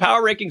well. But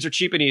power rankings are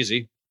cheap and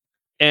easy.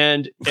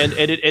 And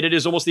it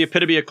is almost the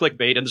epitome of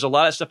clickbait. And there's a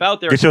lot of stuff out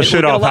there. Get your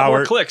shit off, Howard.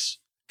 More clicks.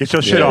 Get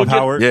your shit off,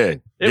 Howard.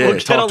 It will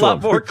get a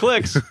lot more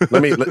clicks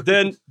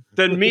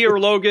than me or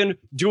Logan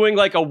doing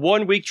like a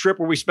 1 week trip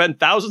where we spend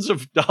thousands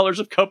of dollars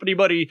of company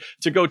money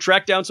to go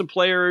track down some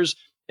players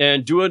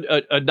and do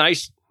a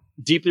nice,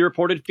 deeply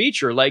reported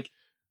feature. Like,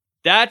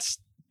 that's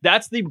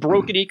the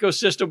broken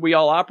ecosystem we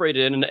all operate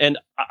in. And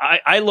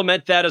I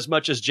lament that as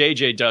much as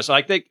JJ does. So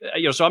I think,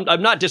 so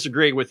I'm not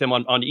disagreeing with him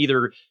on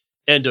either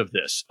end of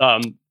this.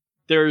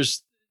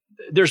 There's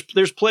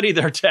plenty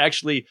there to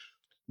actually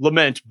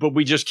lament, but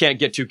we just can't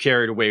get too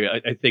carried away,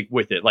 I think,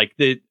 with it. Like,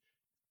 the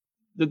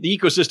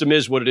ecosystem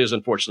is what it is,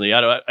 unfortunately.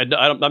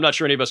 I'm not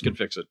sure any of us can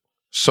fix it.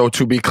 So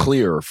to be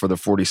clear, for the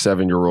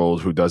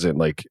 47-year-old who doesn't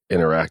like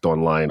interact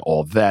online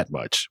all that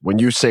much, when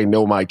you say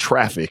know my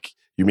traffic,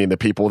 you mean the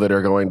people that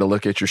are going to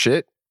look at your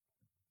shit?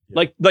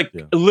 Like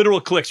literal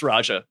clicks,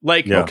 Raja.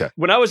 Like,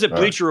 when I was at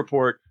Bleacher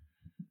Report,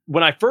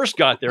 when I first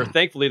got there,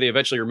 thankfully they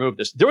eventually removed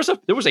this. There was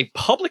a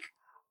public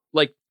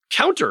like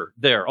counter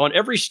there on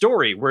every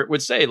story where it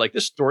would say like,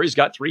 this story's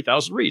got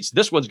 3,000 reads.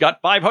 This one's got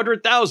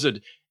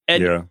 500,000.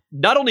 And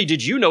not only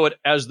did you know it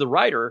as the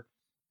writer,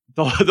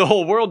 the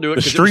whole world knew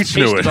it because it was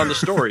pasted on the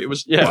story. It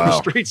was The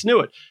streets knew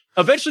it.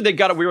 Eventually, they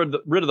got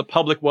rid of the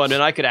public one,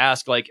 and I could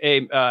ask like,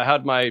 "Hey,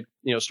 how'd my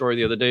story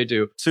the other day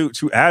do?"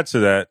 To add to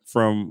that,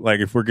 from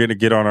like if we're going to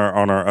get on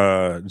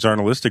our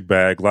journalistic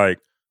bag, like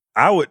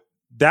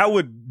that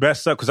would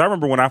mess up because I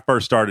remember when I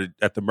first started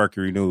at the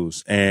Mercury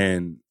News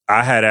and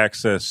I had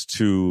access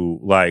to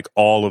like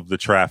all of the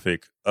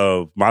traffic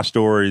of my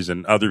stories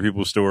and other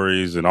people's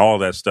stories and all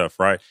that stuff,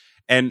 right?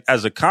 And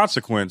as a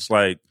consequence,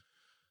 like,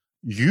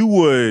 you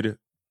would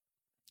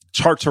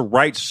start to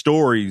write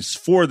stories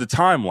for the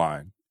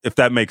timeline, if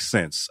that makes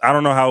sense. I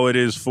don't know how it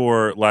is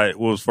for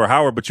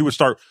Howard, but you would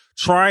start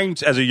trying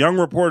to, as a young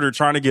reporter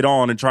trying to get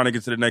on and trying to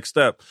get to the next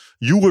step,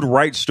 you would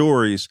write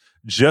stories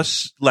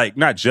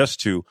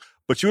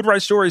but but you would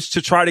write stories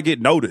to try to get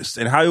noticed.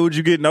 And how would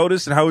you get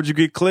noticed and how would you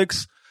get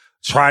clicks?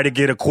 Try to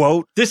get a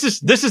quote. This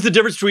is the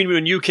difference between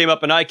when you came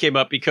up and I came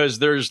up, because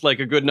there's like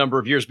a good number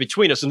of years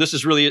between us. And this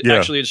is really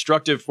actually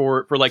instructive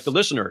for like the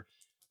listener.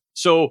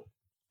 So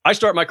I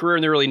start my career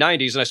in the early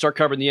 90s and I start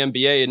covering the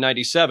NBA in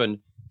 97.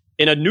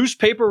 In a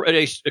newspaper,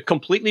 in a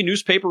completely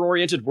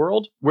newspaper-oriented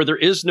world where there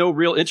is no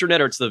real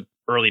internet, or it's the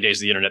early days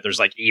of the internet, there's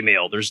like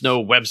email, there's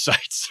no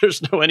websites,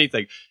 there's no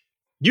anything.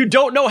 You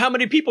don't know how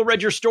many people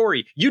read your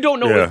story. You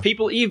don't know if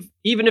people,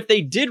 even if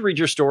they did read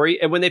your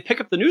story, and when they pick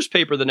up the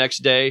newspaper the next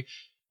day,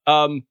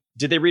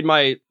 did they read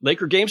my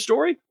Laker game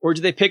story, or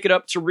did they pick it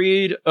up to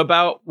read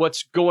about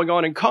what's going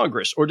on in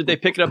Congress, or did they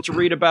pick it up to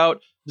read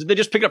about? Did they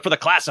just pick it up for the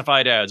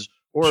classified ads,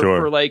 or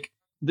for like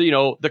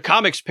the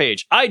comics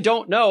page? I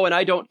don't know, and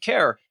I don't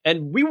care.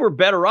 And we were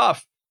better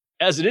off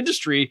as an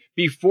industry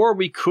before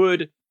we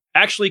could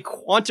actually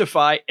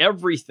quantify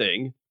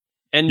everything.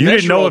 And you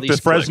didn't know if the clicks.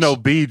 Fresno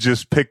Bee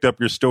just picked up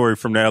your story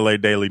from the LA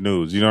Daily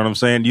News. You know what I'm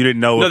saying? You didn't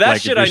know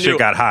if your shit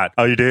got hot.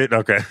 Oh, you did?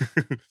 Okay.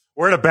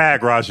 We're in a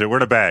bag, Raja. We're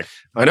in a bag.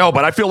 I know,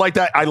 but I feel like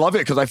that. I love it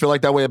because I feel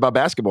like that way about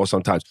basketball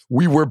sometimes.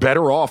 We were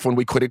better off when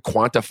we couldn't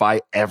quantify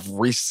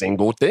every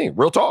single thing.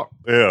 Real talk.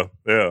 Yeah.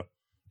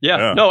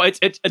 No, it's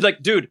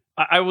like, dude,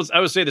 I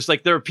would say this,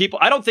 like, there are people,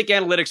 I don't think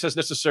analytics has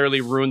necessarily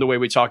ruined the way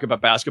we talk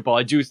about basketball.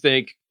 I do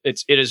think it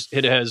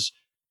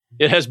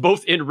has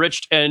both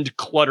enriched and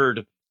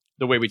cluttered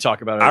the way we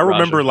talk about it. I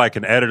remember like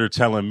an editor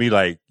telling me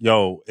like,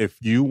 yo, if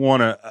you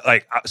want to,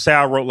 like, say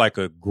I wrote like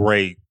a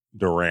great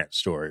Durant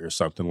story or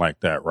something like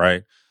that,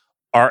 right?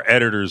 Our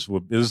editors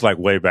would, it was like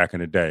way back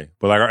in the day,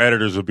 but like our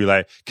editors would be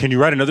like, can you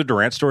write another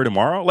Durant story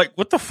tomorrow? Like,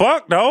 what the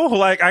fuck? No,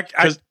 like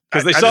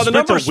because they saw the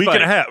numbers week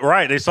and a half,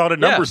 right? They saw the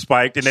numbers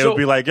spiked, and they would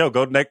be like, "Yo,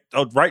 go next,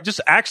 right? Just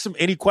ask them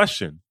any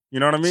question." You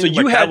know what I mean?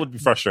 So that would be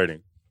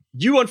frustrating.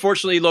 You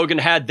unfortunately, Logan,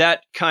 had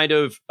that kind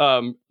of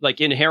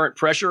like inherent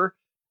pressure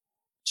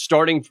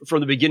starting from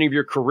the beginning of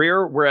your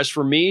career, whereas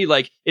for me,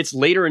 like, it's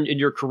later in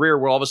your career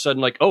where all of a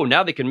sudden, like, oh,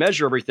 now they can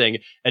measure everything,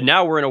 and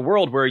now we're in a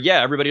world where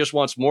everybody just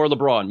wants more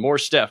LeBron, more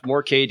Steph,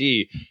 more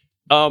KD.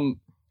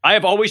 I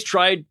have always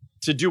tried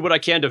to do what I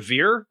can to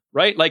veer,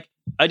 right? Like,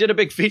 I did a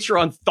big feature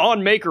on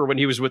Thon Maker when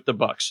he was with the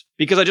Bucks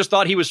because I just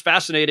thought he was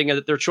fascinating and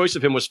that their choice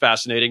of him was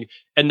fascinating.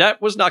 And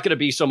that was not going to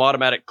be some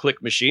automatic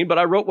click machine, but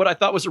I wrote what I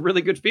thought was a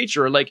really good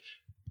feature. Like,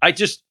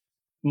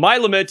 my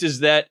lament is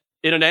that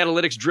in an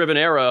analytics driven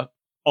era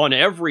on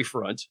every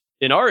front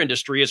in our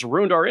industry, it's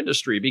ruined our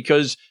industry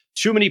because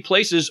too many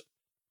places,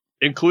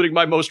 including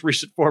my most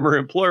recent former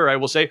employer, I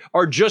will say,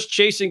 are just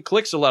chasing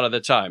clicks a lot of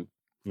the time.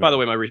 By the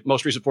way, my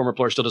most recent former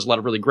employer still does a lot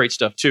of really great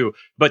stuff too.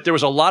 But there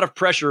was a lot of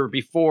pressure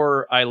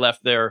before I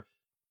left there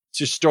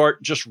to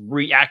start just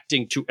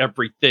reacting to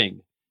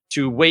everything,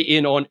 to weigh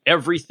in on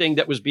everything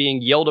that was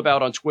being yelled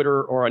about on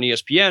Twitter or on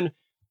ESPN.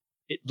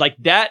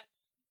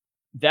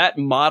 That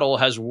model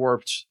has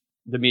warped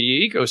the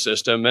media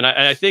ecosystem. And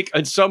I think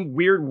in some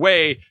weird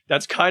way,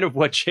 that's kind of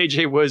what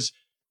JJ was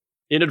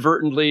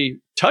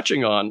inadvertently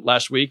touching on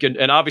last week. And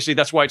obviously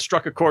that's why it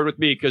struck a chord with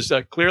me because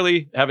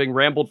clearly, having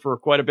rambled for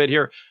quite a bit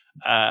here,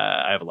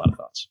 I have a lot of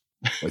thoughts.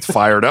 It's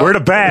fired up. We're the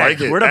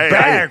bag. We're the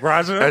bag,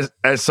 Roger.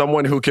 As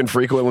someone who can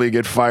frequently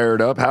get fired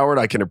up, Howard,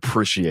 I can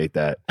appreciate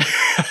that.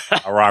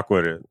 I rock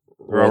with it.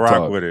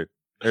 With it.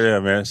 Yeah,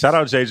 man. Shout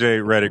out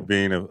JJ Redick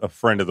being a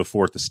friend of the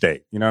Fourth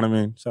Estate. You know what I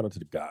mean? Shout out to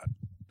the God.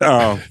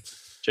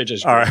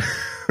 JJ's all right.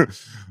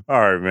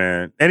 All right,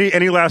 man.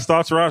 Any last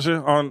thoughts,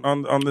 Raja,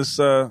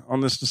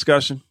 on this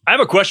discussion? I have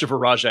a question for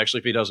Raja,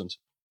 actually, if he doesn't.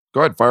 Go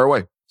ahead, fire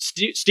away.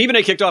 Stephen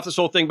A. kicked off this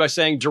whole thing by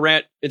saying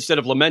Durant, instead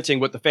of lamenting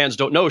what the fans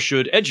don't know,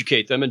 should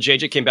educate them. And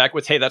JJ came back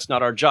with, hey, that's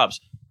not our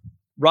jobs.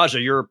 Raja,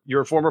 you're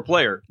a former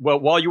player. Well,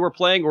 while you were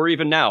playing or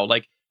even now,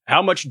 like,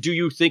 how much do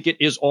you think it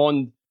is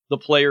on the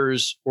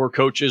players or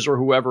coaches or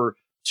whoever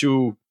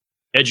to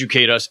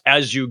educate us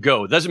as you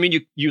go? It doesn't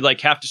mean you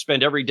like have to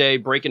spend every day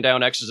breaking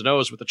down X's and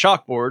O's with a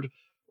chalkboard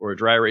or a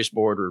dry erase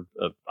board or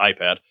an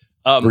iPad.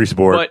 Grease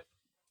board.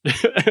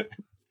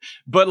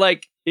 But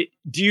like,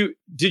 did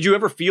you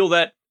ever feel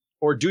that,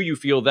 or do you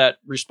feel that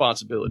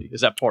responsibility?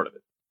 Is that part of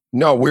it?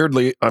 No,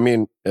 weirdly, I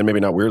mean, and maybe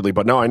not weirdly,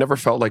 but no, I never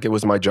felt like it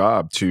was my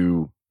job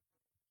to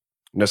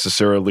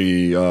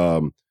necessarily,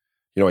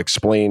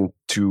 explain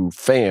to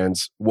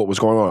fans what was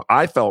going on.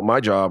 I felt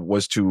my job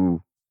was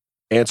to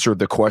answer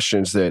the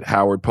questions that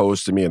Howard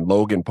posed to me and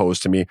Logan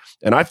posed to me.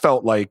 And I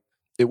felt like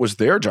it was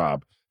their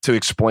job to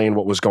explain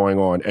what was going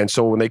on. And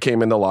so when they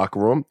came in the locker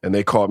room and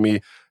they caught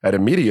me at a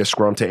media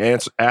scrum to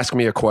ask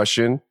me a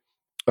question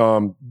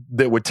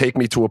that would take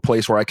me to a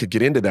place where I could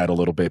get into that a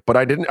little bit. But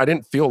I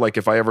didn't feel like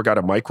if I ever got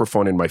a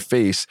microphone in my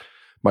face,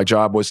 my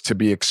job was to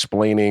be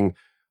explaining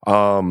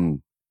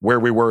where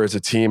we were as a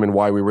team and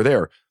why we were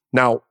there.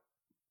 Now,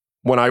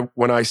 when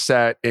I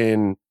sat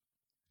in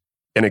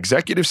an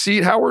executive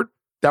seat, Howard,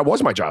 that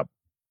was my job.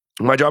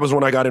 My job was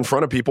when I got in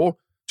front of people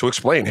to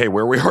explain, hey,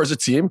 where we are as a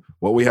team,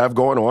 what we have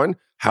going on,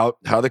 how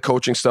the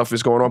coaching stuff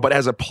is going on. But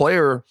as a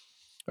player,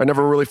 I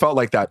never really felt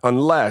like that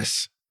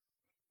unless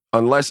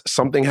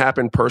something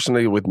happened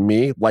personally with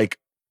me, like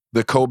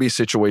the Kobe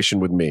situation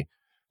with me.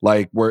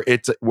 like where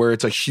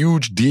it's a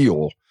huge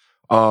deal.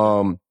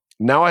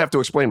 Now I have to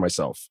explain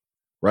myself,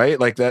 right?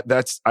 Like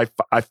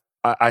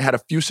I had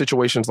a few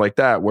situations like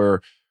that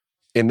where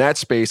in that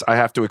space I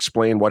have to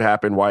explain what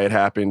happened, why it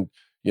happened,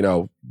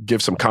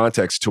 give some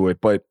context to it.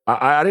 But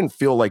I didn't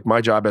feel like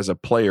my job as a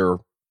player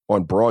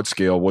on broad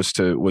scale was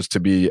to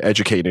be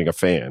educating a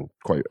fan,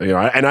 quite,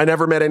 and I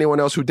never met anyone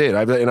else who did.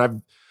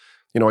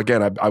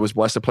 I was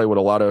blessed to play with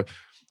a lot of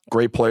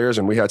great players,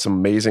 and we had some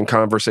amazing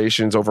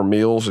conversations over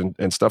meals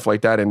and stuff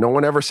like that. And no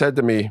one ever said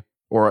to me,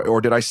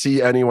 or did I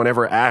see anyone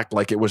ever act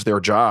like it was their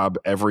job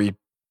every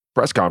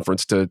press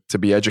conference to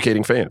be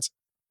educating fans.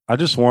 I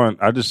just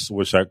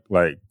wish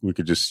we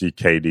could just see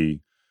KD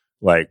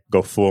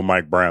go full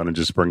Mike Brown and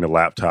just bring the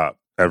laptop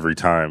every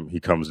time he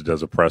comes and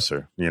does a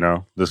presser,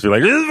 just be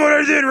like, this is what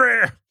I did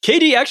rare.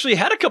 KD actually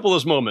had a couple of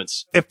those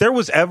moments. If there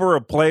was ever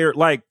a player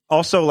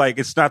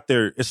it's not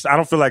their, I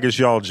don't feel like it's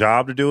y'all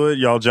job to do it.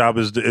 Y'all job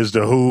is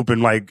to hoop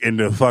and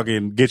to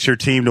fucking get your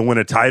team to win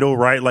a title,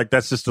 right? Like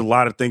that's just a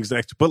lot of things.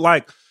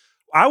 But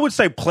I would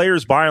say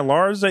players by and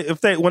large,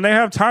 when they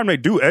have time, they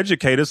do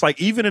educate us. Like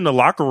even in the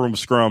locker room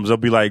scrums, they'll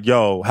be like,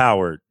 yo,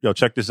 Howard,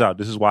 check this out.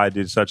 This is why I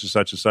did such and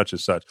such and such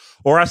and such.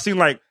 Or I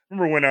seen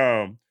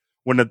remember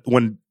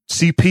when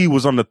CP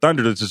was on the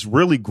Thunder, there's this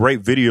really great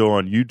video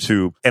on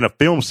YouTube and a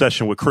film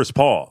session with Chris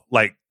Paul.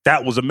 Like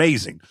that was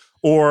amazing.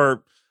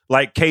 Or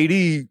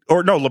KD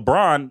or no,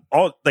 LeBron,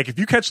 if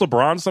you catch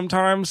LeBron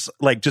sometimes,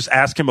 just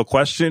ask him a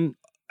question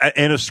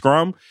in a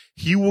scrum,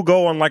 he will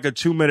go on a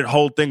 2-minute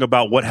whole thing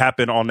about what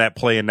happened on that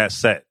play in that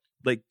set.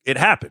 It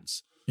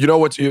happens.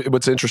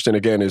 What's interesting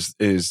again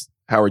is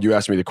Howard, you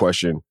asked me the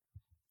question.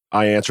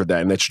 I answered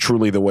that, and that's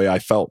truly the way I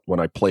felt when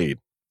I played.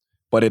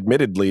 But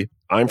admittedly,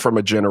 I'm from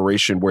a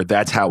generation where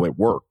that's how it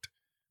worked,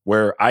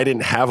 where I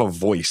didn't have a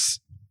voice.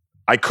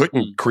 I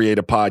couldn't create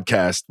a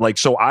podcast.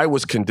 So I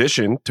was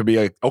conditioned to be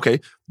like,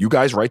 okay, you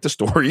guys write the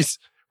stories,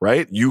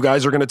 right? You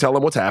guys are going to tell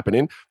them what's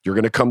happening. You're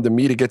going to come to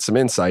me to get some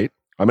insight.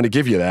 I'm going to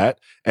give you that.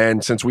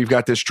 And since we've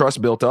got this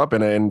trust built up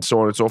and so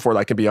on and so forth,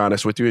 I can be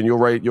honest with you and you'll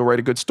write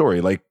a good story.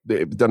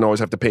 It doesn't always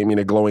have to paint me in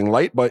a glowing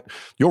light, but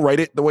you'll write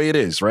it the way it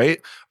is, right?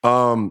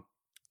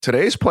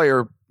 Today's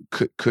player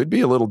could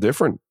be a little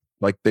different.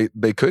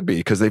 They could be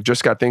because they've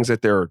just got things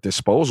at their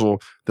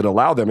disposal that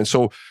allow them. And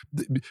so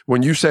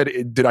when you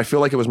said, did I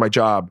feel like it was my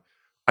job?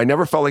 I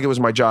never felt like it was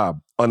my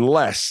job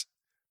unless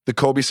the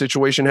Kobe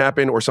situation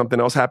happened or something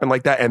else happened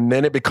like that. And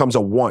then it becomes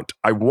a want.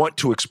 I want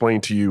to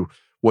explain to you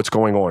what's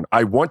going on.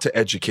 I want to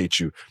educate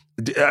you.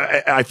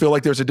 I feel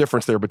like there's a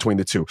difference there between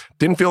the two.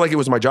 Didn't feel like it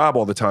was my job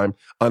all the time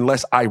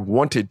unless I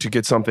wanted to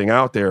get something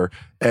out there.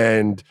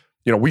 And,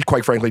 we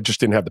quite frankly just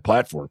didn't have the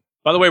platform.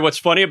 By the way, what's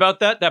funny about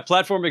that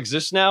platform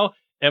exists now.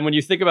 And when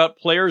you think about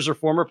players or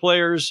former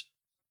players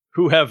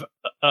who have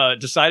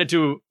decided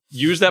to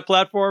use that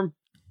platform,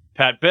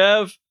 Pat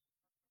Bev,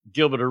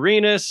 Gilbert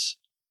Arenas,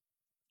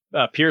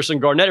 Pearson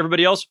Garnett,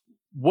 everybody else,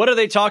 what are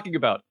they talking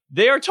about?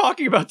 They are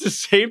talking about the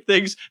same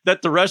things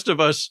that the rest of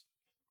us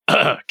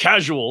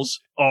casuals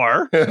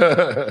are,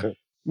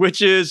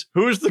 which is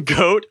who's the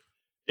GOAT?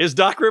 Is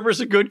Doc Rivers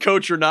a good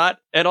coach or not?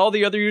 And all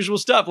the other usual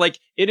stuff.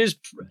 It is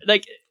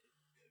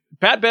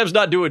Pat Bev's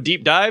not doing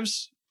deep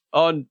dives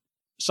on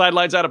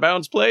sidelines out of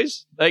bounds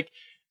plays.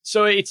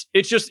 So it's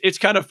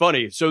kind of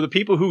funny. So the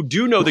people who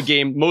do know the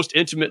game most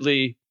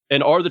intimately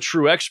and are the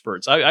true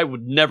experts, I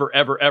would never,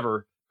 ever,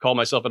 ever call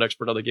myself an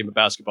expert on the game of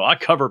basketball. I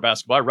cover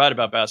basketball. I write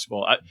about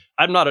basketball.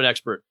 I'm not an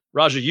expert.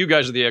 Raja, you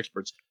guys are the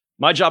experts.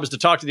 My job is to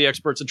talk to the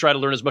experts and try to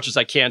learn as much as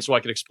I can so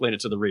I can explain it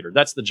to the reader.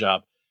 That's the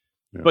job.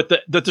 Yeah. But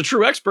the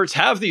true experts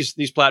have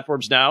these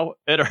platforms now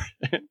and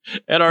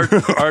are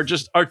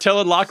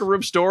telling locker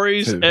room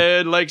stories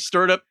and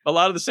stirring up a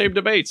lot of the same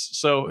debates.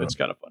 So it's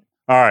kind of fun.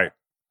 All right.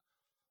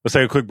 Let's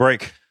take a quick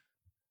break.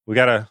 We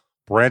got a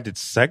branded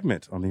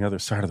segment on the other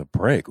side of the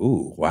break.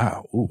 Ooh,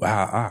 wow. Ooh,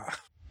 wow.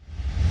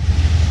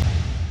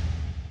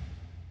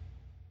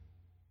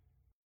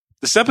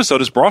 This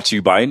episode is brought to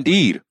you by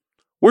Indeed.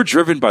 We're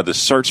driven by the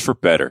search for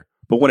better.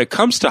 But when it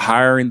comes to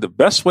hiring, the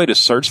best way to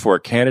search for a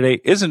candidate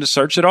isn't to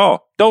search at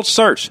all. Don't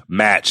search,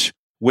 match.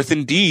 With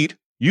Indeed,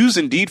 use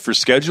Indeed for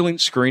scheduling,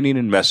 screening,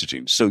 and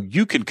messaging so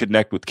you can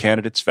connect with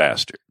candidates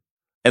faster.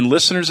 And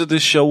listeners of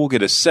this show will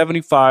get a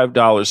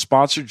 $75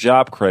 sponsored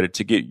job credit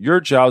to get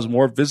your jobs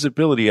more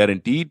visibility at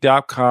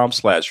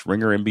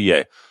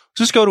Indeed.com/RingerNBA.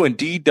 Just go to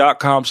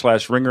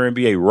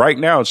Indeed.com/RingerNBA right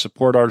now and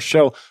support our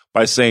show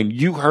by saying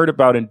you heard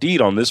about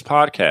Indeed on this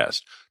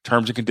podcast.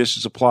 Terms and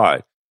conditions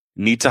apply.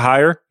 Need to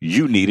hire?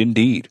 You need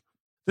Indeed.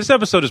 This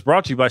episode is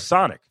brought to you by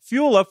Sonic.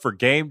 Fuel up for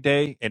game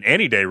day and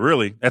any day,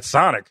 really, at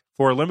Sonic.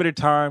 For a limited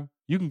time,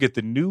 you can get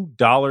the new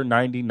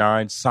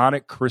 $1.99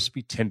 Sonic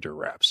Crispy Tender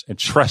Wraps. And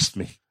trust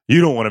me,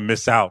 you don't want to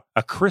miss out.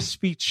 A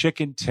crispy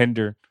chicken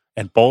tender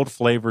and bold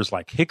flavors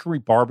like hickory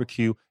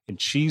barbecue and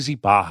cheesy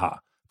Baja.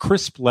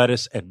 Crisp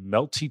lettuce and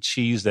melty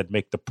cheese that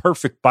make the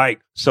perfect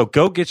bite. So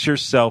go get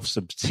yourself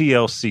some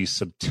TLC,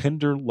 some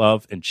tender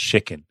love and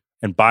chicken.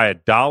 And buy a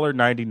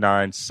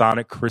 $1.99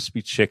 Sonic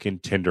Crispy Chicken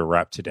Tender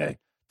Wrap today.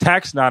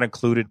 Tax not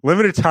included.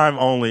 Limited time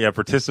only at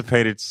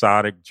participated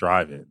Sonic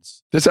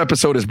drive-ins. This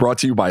episode is brought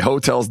to you by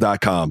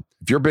Hotels.com.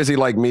 If you're busy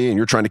like me and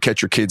you're trying to catch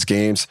your kids'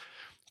 games,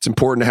 it's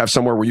important to have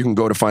somewhere where you can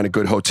go to find a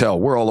good hotel.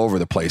 We're all over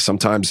the place.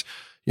 Sometimes,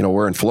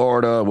 we're in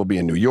Florida, we'll be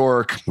in New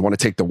York. You want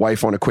to take the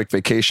wife on a quick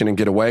vacation and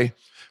get away?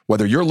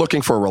 Whether you're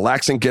looking for a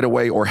relaxing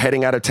getaway or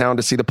heading out of town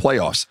to see the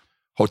playoffs,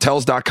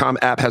 Hotels.com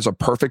app has a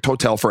perfect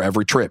hotel for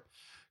every trip.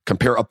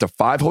 Compare up to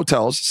 5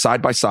 hotels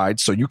side by side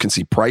so you can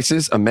see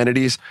prices,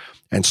 amenities,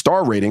 and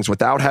star ratings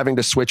without having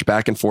to switch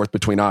back and forth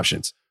between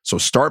options. So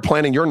start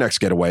planning your next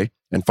getaway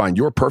and find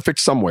your perfect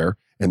somewhere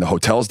in the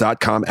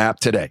Hotels.com app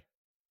today.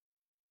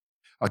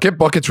 Get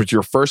buckets with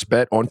your first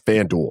bet on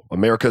FanDuel,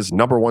 America's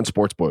 #1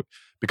 sportsbook,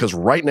 because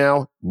right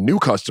now, new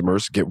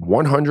customers get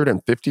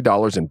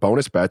 $150 in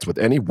bonus bets with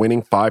any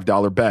winning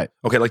 $5 bet.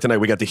 Okay, like tonight,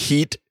 we got the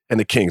Heat and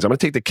the Kings. I'm going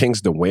to take the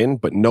Kings to win,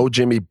 but no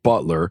Jimmy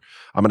Butler.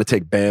 I'm going to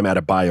take Bam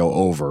Adebayo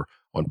over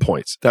on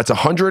points. That's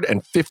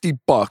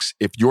 $150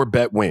 if your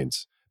bet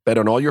wins. Bet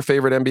on all your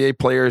favorite NBA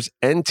players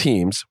and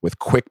teams with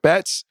quick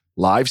bets,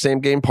 live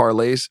same-game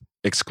parlays,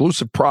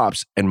 exclusive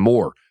props, and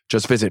more.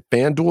 Just visit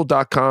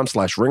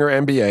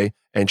FanDuel.com/RingerNBA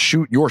and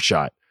shoot your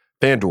shot.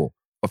 FanDuel,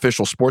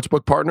 official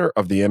sportsbook partner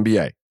of the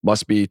NBA.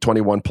 Must be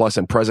 21 plus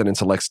and present in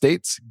select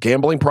states.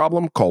 Gambling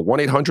problem? Call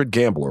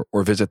 1-800-GAMBLER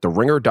or visit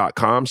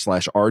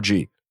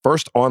theringer.com/RG.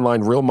 First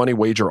online real money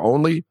wager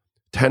only.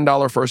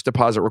 $10 first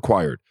deposit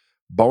required.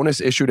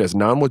 Bonus issued as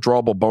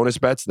non-withdrawable bonus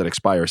bets that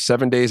expire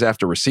 7 days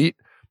after receipt.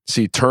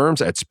 See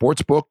terms at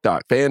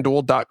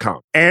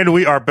sportsbook.fanduel.com. And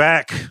we are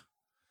back.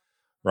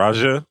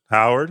 Raja,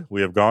 Howard,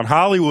 we have gone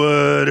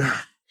Hollywood.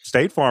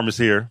 State Farm is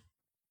here.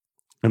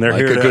 And they're like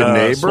here a to good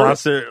neighbor.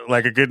 Sponsor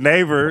like a good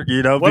neighbor,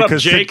 What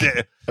because up, Jake?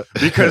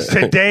 because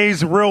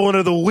today's Real One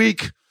of the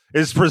Week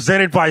is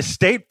presented by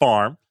State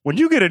Farm. When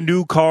you get a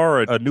new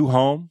car or a new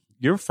home,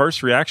 your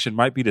first reaction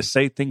might be to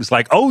say things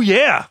like, "Oh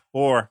yeah,"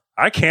 or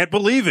 "I can't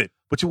believe it."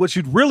 But what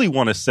you'd really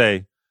want to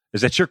say is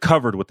that you're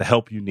covered with the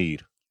help you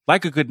need.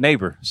 Like a good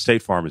neighbor,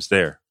 State Farm is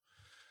there.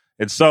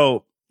 And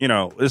so,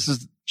 this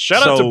is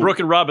Shout out to Brooke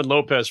and Robin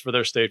Lopez for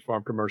their State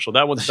Farm commercial.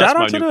 That's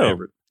my new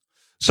favorite.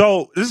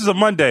 So this is a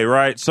Monday,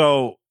 right?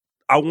 So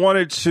I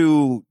wanted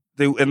to,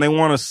 they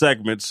want a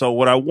segment. So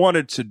what I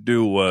wanted to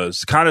do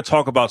was kind of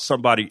talk about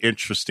somebody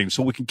interesting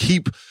so we can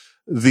keep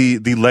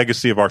the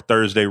legacy of our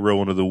Thursday Real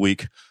One of the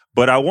Week.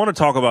 But I want to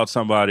talk about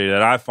somebody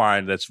that I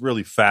find that's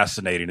really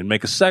fascinating and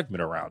make a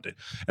segment around it.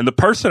 And the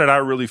person that I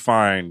really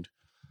find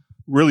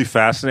really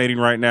fascinating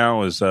right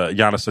now is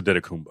Giannis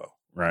Antetokounmpo,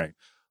 right?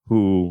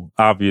 Who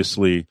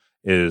obviously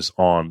is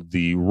on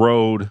the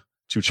road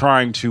to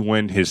trying to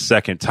win his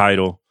second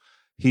title.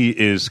 He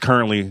is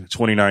currently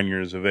 29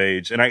 years of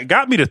age. And it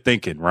got me to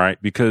thinking,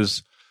 right?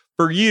 Because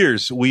for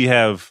years we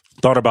have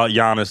thought about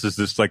Giannis as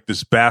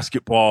this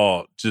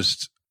basketball,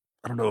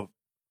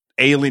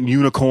 alien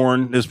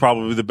unicorn is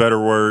probably the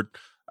better word.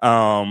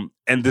 And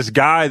this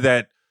guy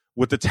that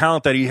with the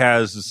talent that he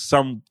has is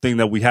something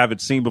that we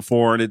haven't seen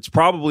before. And it's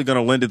probably going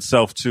to lend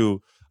itself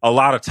to a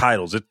lot of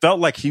titles. It felt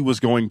like he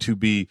was going to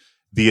be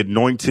the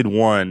anointed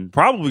one,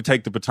 probably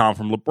take the baton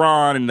from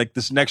LeBron and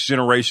this next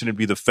generation and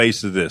be the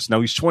face of this.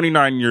 Now he's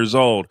 29 years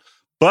old,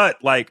 but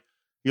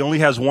he only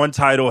has one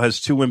title, has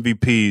 2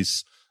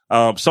 MVPs.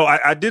 So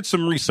I did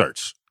some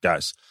research,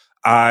 guys.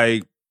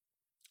 I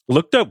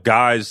looked up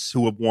guys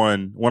who have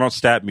went on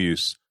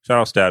StatMuse. Shout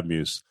out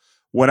StatMuse.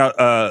 When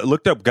I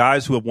looked up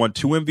guys who have won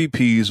 2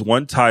 MVPs,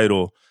 1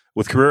 title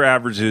with career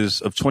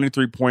averages of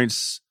 23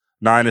 points,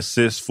 9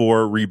 assists,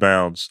 4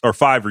 rebounds, or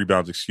 5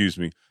 rebounds, excuse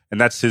me. And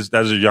that's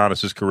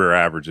Giannis's career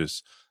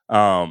averages.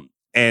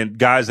 And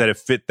guys that have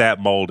fit that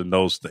mold and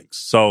those things.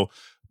 So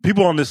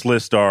people on this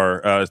list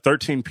are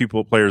 13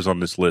 players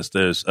on this list.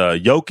 There's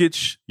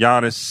Jokic,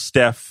 Giannis,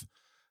 Steph,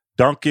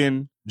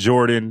 Duncan,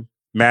 Jordan,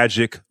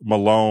 Magic,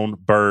 Malone,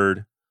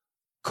 Bird,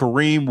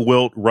 Kareem,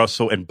 Wilt,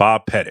 Russell, and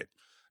Bob Pettit.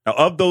 Now,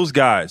 of those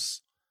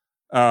guys,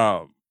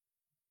 Jokic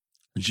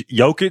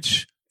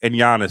and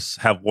Giannis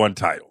have 1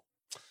 title.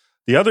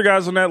 The other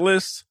guys on that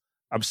list,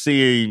 I'm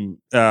seeing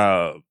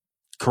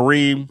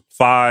Kareem,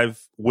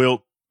 5,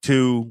 Wilt,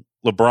 2,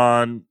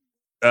 LeBron,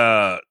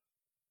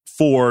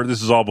 4.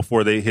 This is all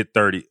before they hit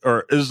 30,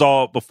 or this is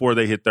all before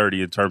they hit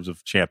 30 in terms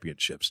of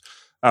championships.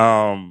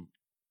 And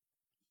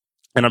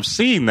I'm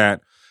seeing that,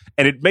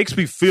 and it makes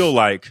me feel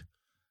like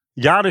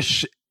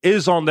Giannis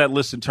is on that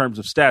list in terms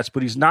of stats,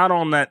 but he's not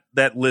on that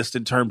list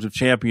in terms of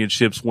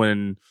championships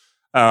when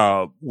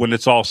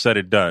it's all said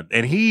and done.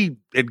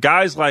 And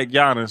guys like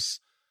Giannis,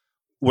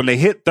 when they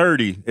hit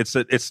 30,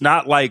 it's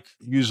not like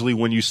usually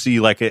when you see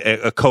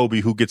a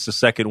Kobe who gets the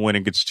second win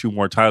and gets 2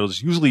 more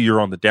titles. Usually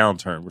you're on the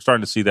downturn. We're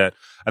starting to see that,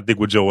 I think,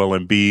 with Joel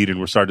Embiid, and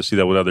we're starting to see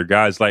that with other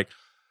guys. I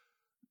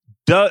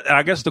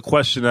guess the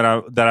question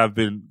that I've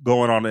been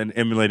going on and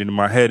emulating in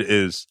my head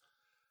is,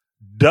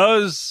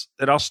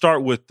 and I'll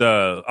start with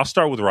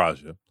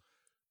Raja.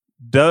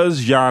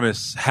 Does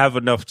Giannis have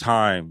enough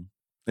time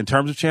in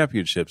terms of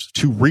championships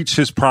to reach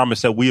his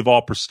promise that we have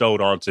all bestowed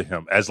onto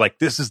him as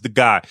this is the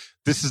guy,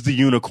 this is the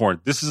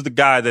unicorn, this is the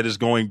guy that is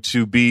going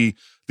to be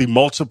the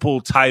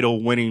multiple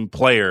title winning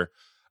player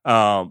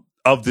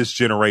of this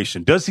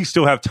generation. Does he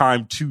still have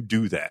time to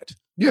do that?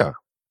 Yeah,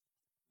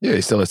 he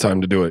still has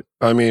time to do it.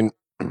 I mean,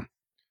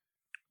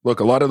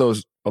 look, a lot of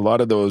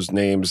those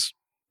names,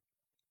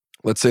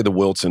 let's say the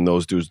Wilts and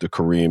those dudes, the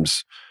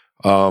Kareems,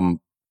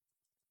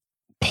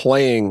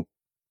 playing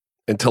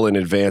until an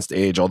advanced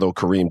age, although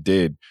Kareem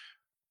did.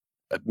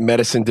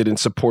 Medicine didn't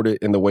support it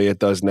in the way it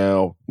does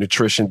now.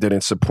 Nutrition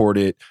didn't support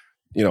it.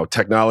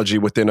 Technology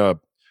within a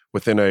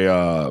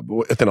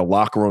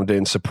locker room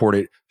didn't support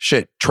it.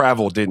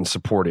 Travel didn't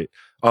support it.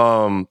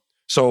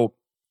 So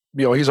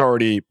he's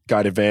already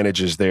got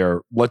advantages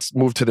there. Let's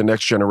move to the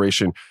next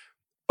generation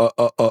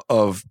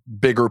of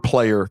bigger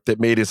player that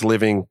made his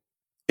living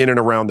in and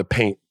around the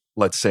paint,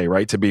 let's say,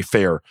 right? To be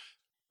fair.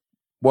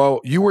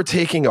 Well, you were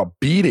taking a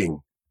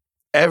beating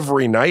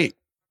every night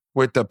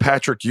with the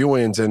Patrick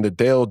Ewings and the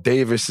Dale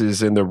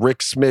Davises and the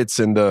Rick Smiths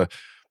and the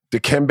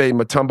Dikembe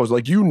Mutombos,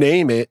 like you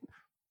name it.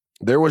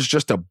 There was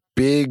just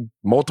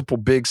multiple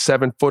big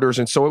 7-footers.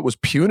 And so it was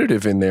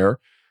punitive in there.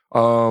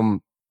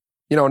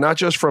 Not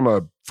just from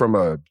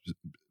a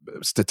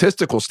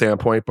statistical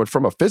standpoint, but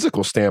from a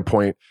physical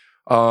standpoint,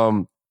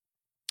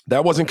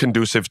 that wasn't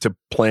conducive to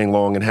playing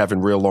long and having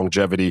real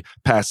longevity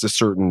past a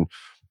certain,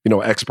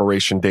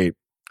 expiration date.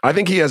 I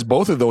think he has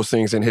both of those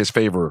things in his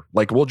favor.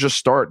 Like, we'll just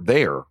start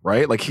there,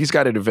 right? Like, he's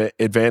got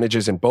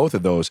advantages in both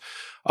of those.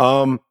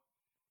 I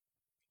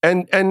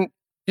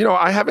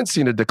haven't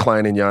seen a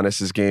decline in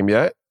Giannis's game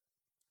yet.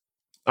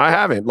 I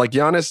haven't. Like,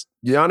 Giannis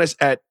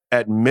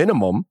at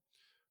minimum,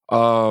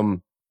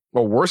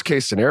 worst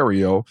case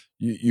scenario,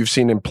 you've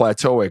seen him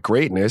plateau at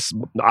greatness.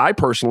 I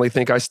personally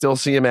think I still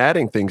see him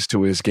adding things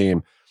to his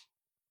game.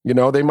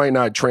 They might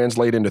not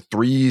translate into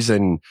threes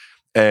and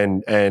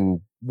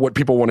what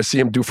people want to see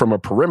him do from a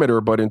perimeter,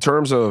 but in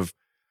terms of,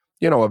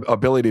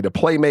 ability to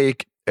play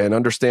make and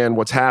understand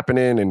what's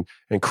happening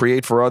and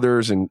create for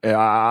others. And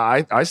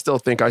I still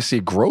think I see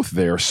growth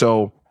there.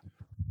 So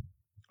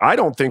I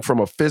don't think from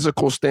a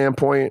physical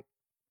standpoint,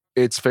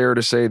 it's fair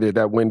to say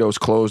that window's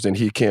closed and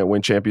he can't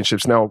win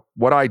championships. Now,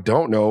 what I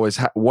don't know is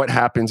what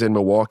happens in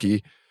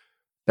Milwaukee.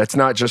 That's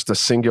not just a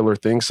singular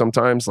thing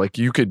sometimes. Like,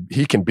 he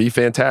can be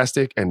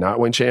fantastic and not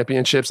win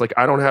championships. Like,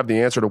 I don't have the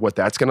answer to what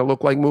that's going to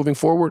look like moving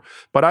forward,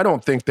 but I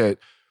don't think that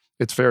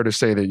it's fair to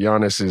say that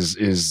Giannis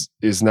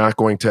is not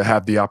going to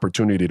have the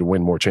opportunity to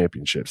win more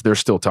championships. There's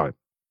still time.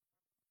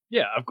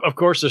 Yeah, of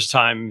course there's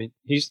time.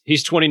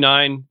 He's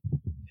 29.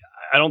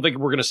 I don't think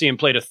we're going to see him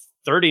play to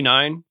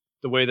 39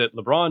 the way that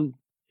LeBron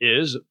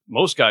is.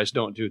 Most guys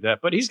don't do that,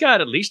 but he's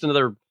got at least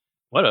another,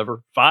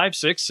 5,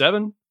 6,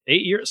 7,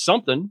 8 years,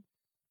 something.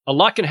 A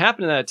lot can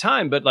happen in that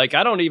time, but like,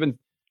 I don't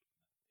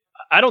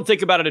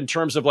think about it in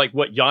terms of like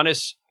what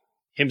Giannis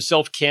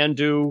himself can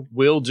do,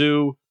 will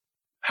do,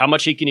 how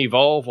much he can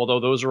evolve, although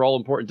those are all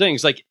important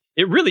things. Like,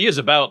 it really is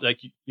about like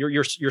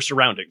your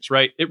surroundings,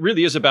 right? It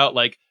really is about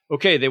like,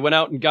 okay, they went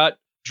out and got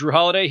Drew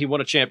Holiday. He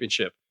won a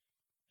championship.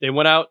 They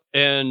went out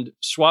and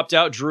swapped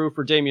out Drew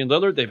for Damian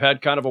Lillard. They've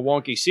had kind of a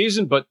wonky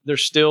season, but they're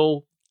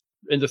still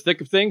in the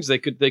thick of things. They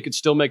could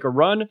still make a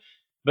run,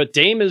 but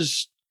Dame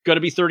is going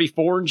to be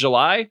 34 in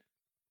July.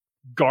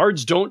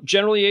 Guards don't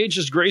generally age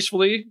as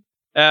gracefully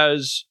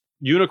as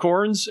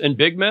unicorns and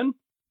big men.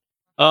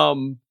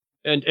 And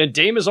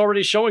Dame is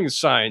already showing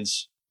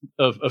signs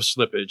of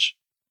slippage.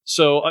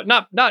 So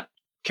not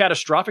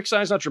catastrophic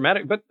signs, not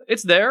dramatic, but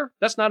it's there.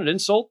 That's not an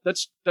insult.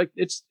 That's like,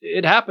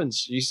 it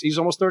happens. He's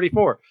almost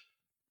 34.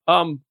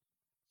 So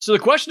the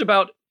question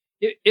about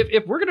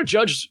if we're going to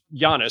judge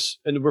Giannis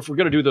and if we're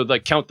going to do the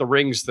like count the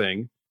rings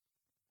thing,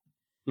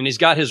 and he's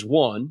got his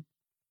one,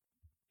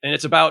 and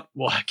it's about,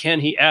 well, can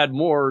he add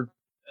more?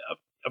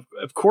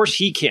 Of course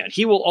he can.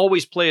 He will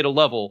always play at a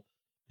level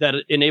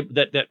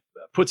that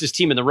puts his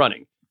team in the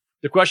running.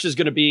 The question is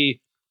going to be,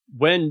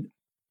 when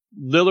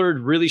Lillard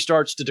really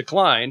starts to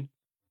decline,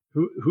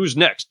 who's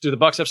next? Do the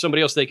Bucks have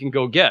somebody else they can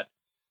go get?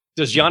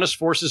 Does Giannis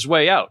force his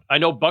way out? I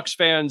know Bucks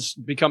fans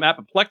become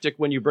apoplectic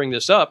when you bring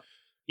this up.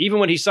 Even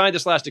when he signed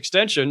this last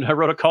extension, I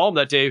wrote a column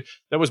that day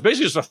that was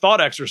basically just a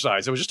thought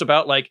exercise. It was just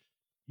about like,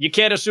 you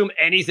can't assume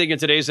anything in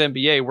today's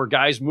NBA where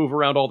guys move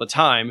around all the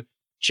time,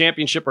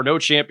 championship or no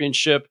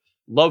championship,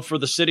 love for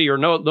the city or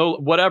no,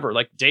 whatever.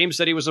 Like, Dame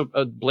said he was a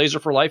Blazer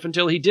for life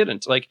until he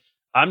didn't. Like,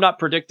 I'm not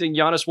predicting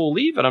Giannis will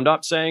leave, and I'm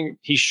not saying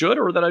he should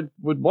or that I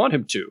would want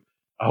him to.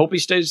 I hope he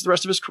stays the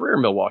rest of his career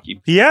in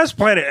Milwaukee. He has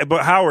planted,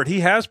 but Howard,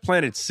 he has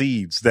planted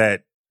seeds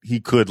that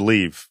he could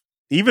leave,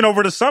 even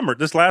over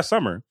this last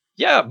summer.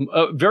 Yeah,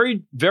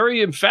 very,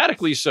 very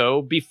emphatically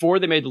so before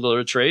they made the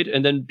Lillard trade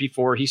and then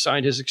before he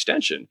signed his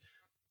extension.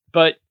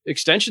 But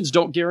extensions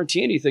don't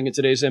guarantee anything in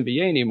today's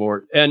NBA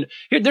anymore. And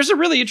there's a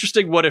really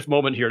interesting what-if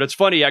moment here. That's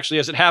funny, actually,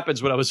 as it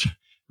happens when I was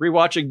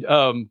rewatching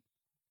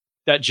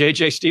that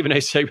JJ Stephen A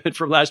segment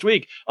from last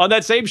week. On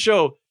that same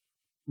show,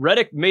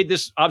 Redick made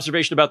this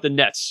observation about the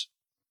Nets.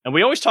 And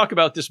we always talk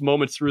about this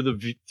moment through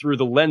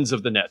the lens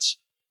of the Nets,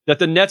 that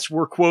the Nets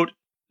were, quote,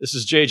 this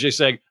is JJ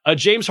saying, a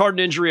James Harden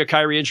injury, a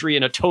Kyrie injury,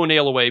 and a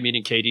toenail away,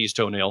 meaning KD's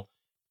toenail,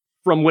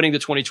 from winning the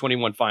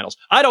 2021 finals.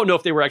 I don't know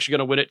if they were actually going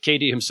to win it.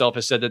 KD himself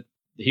has said that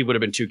he would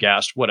have been too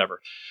gassed, whatever.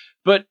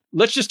 But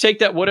let's just take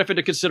that what if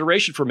into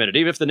consideration for a minute.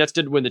 Even if the Nets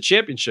didn't win the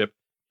championship,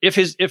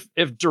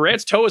 if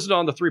Durant's toe isn't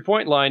on the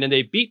 3-point line and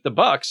they beat the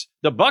Bucks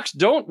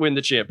don't win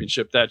the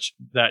championship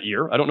that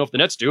year. I don't know if the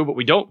Nets do, but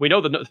we know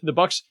the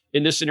Bucks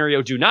in this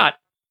scenario do not.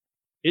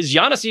 Is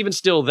Giannis even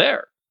still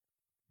there?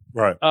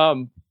 Right.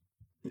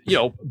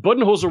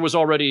 Budenholzer was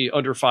already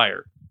under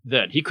fire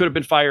then. He could have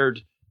been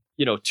fired,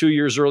 2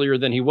 years earlier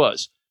than he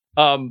was.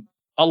 A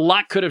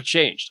lot could have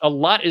changed. A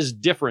lot is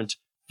different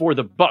for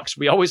the Bucks.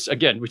 We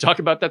talk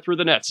about that through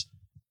the Nets.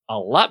 A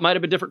lot might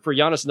have been different for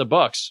Giannis and the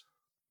Bucks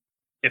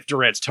if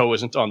Durant's toe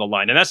isn't on the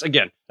line. And that's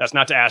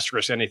not to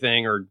asterisk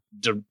anything or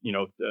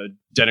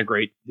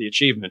denigrate the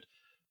achievement.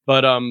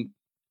 But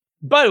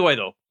by the way,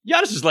 though,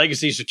 Giannis's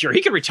legacy is secure.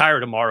 He can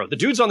retire tomorrow. The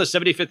dude's on the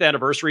 75th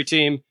anniversary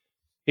team.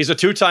 He's a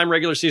 2-time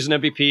regular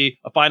season MVP,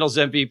 a Finals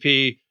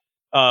MVP,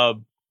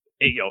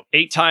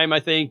 8-time, I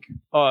think,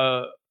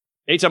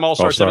 8-time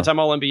All-Star, 7-time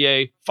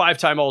All-NBA,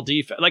 5-time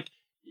All-Defense. Like,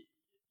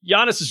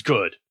 Giannis is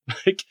good.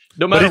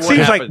 No matter what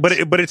happens.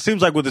 But it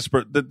seems like with this,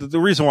 the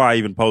reason why I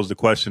even posed the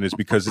question is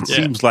because it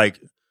seems like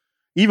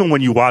even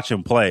when you watch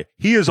him play,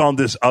 he is on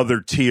this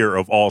other tier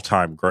of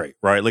all-time great,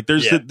 right? Like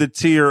there's the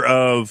tier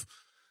of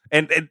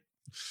and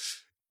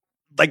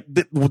like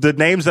the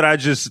names that I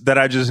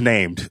just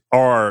named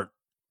are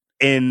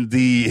in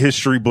the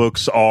history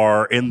books,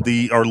 are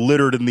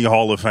littered in the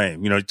Hall of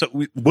Fame.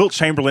 Wilt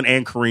Chamberlain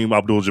and Kareem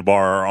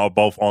Abdul-Jabbar are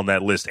both on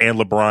that list, and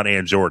LeBron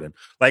and Jordan.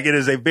 Like it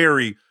is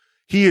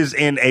he is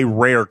in a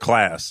rare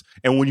class.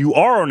 And when you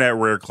are on that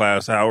rare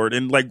class, Howard,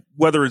 and like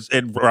whether it's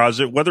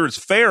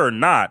fair or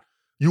not,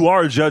 you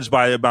are judged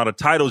by the amount of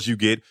titles you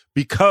get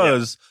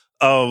because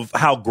of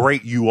how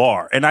great you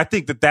are. And I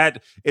think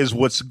that is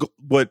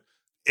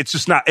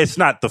it's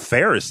not the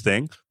fairest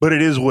thing, but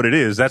it is what it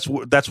is. That's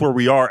where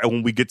we are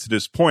when we get to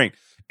this point.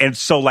 And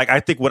so like I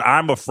think what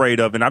I'm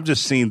afraid of, and I'm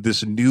just seeing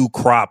this new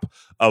crop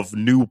of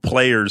new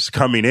players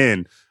coming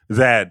in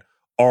that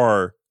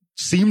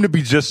seem to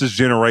be just as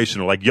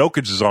generational. Like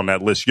Jokic is on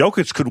that list.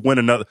 Jokic could win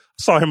another. I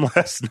saw him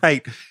last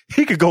night.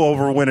 He could go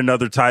over and win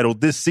another title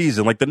this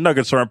season. Like the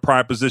Nuggets are in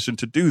prime position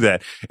to do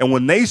that. And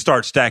when they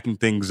start stacking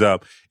things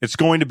up, it's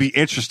going to be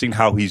interesting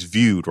how he's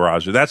viewed,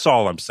 Roger. That's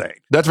all I'm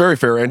saying. That's very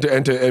fair. And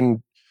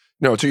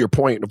to your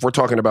point, if we're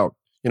talking about,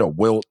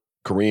 Wilt,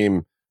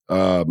 Kareem,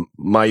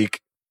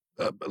 Mike,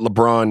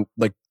 LeBron,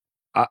 like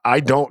I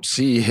don't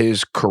see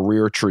his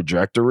career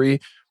trajectory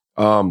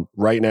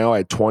right now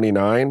at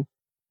 29.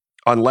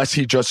 Unless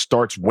he just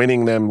starts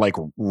winning them, like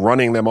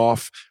running them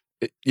off,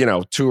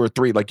 2 or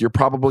 3, like you're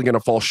probably going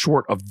to fall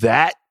short of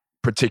that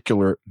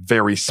particular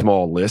very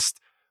small list.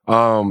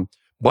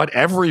 But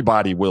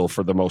everybody will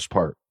for the most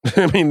part.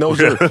 I mean, those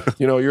are,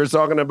 you're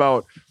talking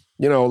about,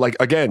 like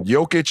again,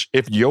 Jokic,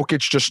 if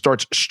Jokic just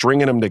starts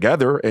stringing them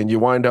together and you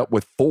wind up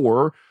with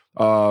 4,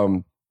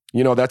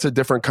 that's a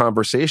different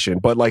conversation.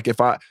 But like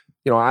if I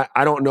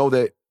don't know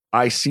that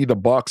I see the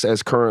Bucks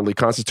as currently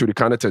constituted,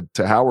 kind of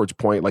to Howard's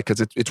point, like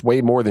because it's way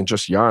more than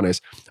just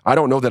Giannis. I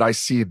don't know that I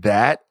see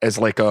that as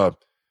like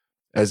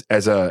as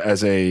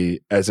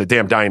a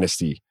damn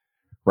dynasty,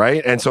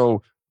 right? And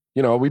so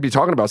we'd be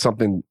talking about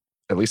something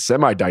at least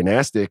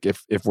semi-dynastic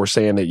if we're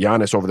saying that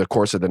Giannis over the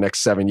course of the next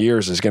 7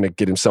 years is going to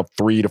get himself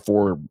 3 to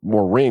 4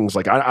 more rings.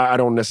 Like I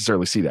don't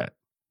necessarily see that.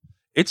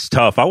 It's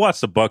tough. I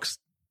watched the Bucks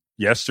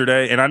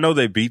yesterday, and I know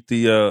they beat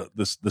the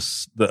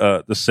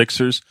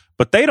Sixers,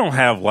 but they don't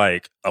have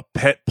like a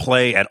pet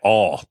play at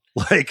all.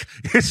 Like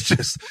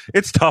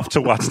it's tough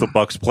to watch the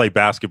Bucks play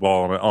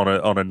basketball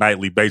on a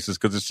nightly basis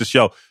because it's just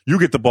you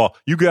get the ball,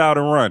 you go out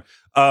and run.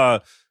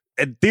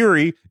 In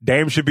theory,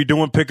 Dame should be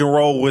doing pick and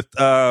roll with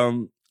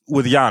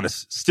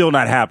Giannis. Still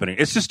not happening.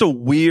 It's just a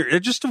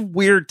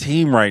weird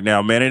team right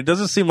now, man. And it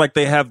doesn't seem like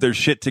they have their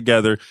shit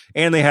together,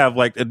 and they have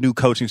like a new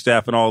coaching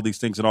staff and all these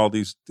things and all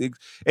these things.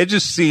 It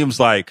just seems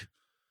like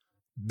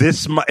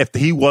if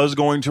he was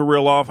going to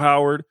reel off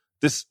Howard,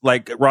 this,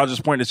 like Roger's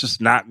point,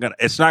 it's not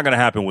gonna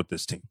happen with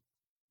this team.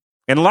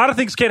 And a lot of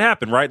things can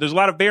happen, right? There's a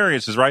lot of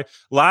variances, right?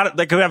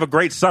 They could have a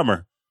great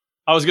summer.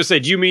 I was gonna say,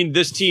 do you mean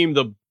this team,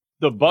 the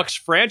Bucks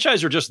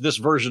franchise, or just this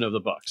version of the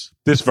Bucks?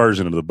 This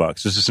version of the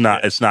Bucks.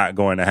 It's not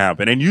going to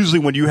happen. And usually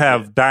when you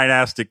have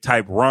dynastic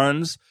type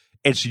runs,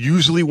 it's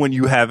usually when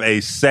you have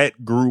a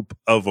set group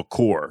of a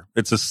core.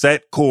 It's a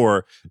set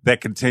core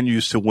that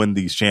continues to win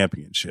these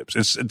championships.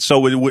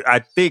 I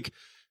think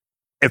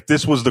if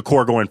this was the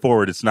core going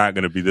forward, it's not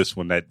going to be this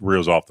one that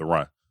reels off the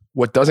run.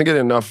 What doesn't get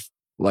enough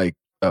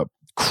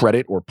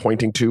credit or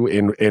pointing to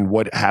in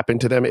what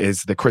happened to them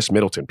is the Chris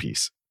Middleton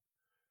piece.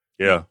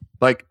 Yeah.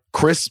 Like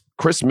Chris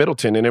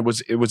Middleton, and it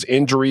was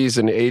injuries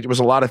and age, it was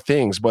a lot of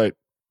things, but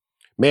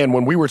man,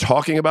 when we were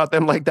talking about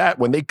them like that,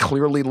 when they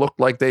clearly looked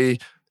like they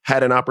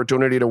had an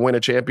opportunity to win a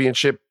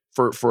championship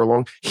for a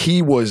long,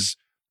 he was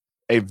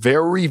a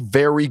very,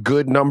 very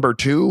good number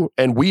 2.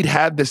 And we'd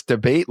had this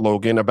debate,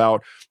 Logan,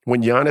 about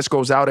when Giannis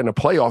goes out in a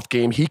playoff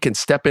game, he can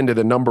step into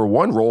the number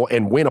 1 role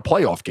and win a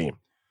playoff game.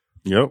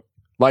 Yep.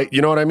 Like,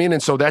 you know what I mean?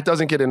 And so that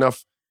doesn't get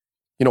enough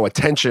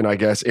attention, I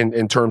guess,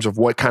 in terms of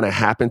what kind of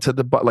happened to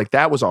the Bucks. Like,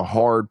 that was a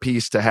hard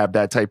piece to have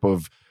that type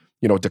of,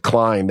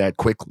 decline that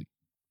quickly.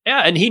 Yeah,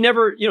 and he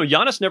never,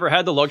 Giannis never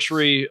had the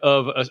luxury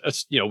of,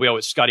 we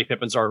always, Scottie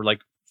Pippen's are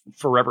like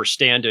forever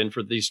stand-in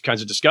for these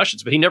kinds of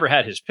discussions, but he never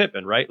had his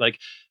Pippen, right? Like,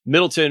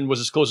 Middleton was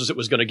as close as it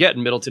was going to get,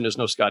 and Middleton is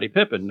no Scottie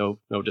Pippen. No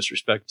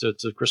disrespect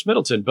to Chris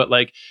Middleton, but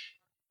like,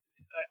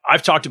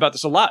 I've talked about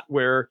this a lot,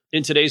 where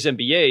in today's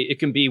NBA, it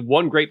can be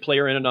one great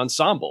player in an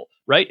ensemble,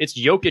 right? It's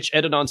Jokic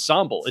and an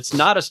ensemble. It's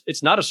not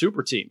a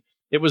super team.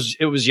 It was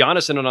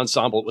Giannis in an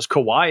ensemble. It was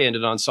Kawhi in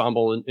an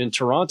ensemble in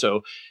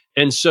Toronto.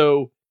 And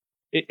so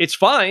it's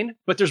fine,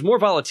 but there's more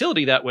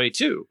volatility that way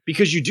too,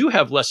 because you do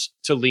have less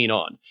to lean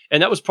on.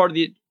 And that was part of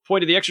the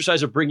point of the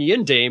exercise of bringing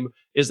in Dame,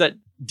 is that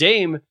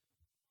Dame,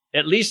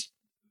 at least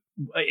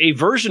a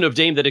version of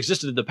Dame that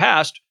existed in the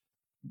past,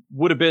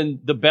 would have been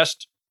the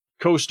best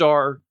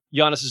co-star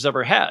Giannis has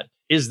ever had.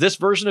 Is this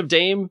version of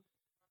Dame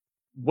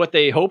what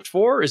they hoped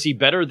for? Is he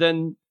better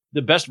than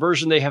the best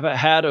version they have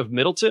had of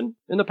Middleton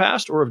in the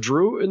past, or of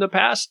Drew in the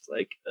past?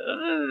 Like,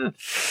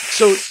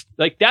 so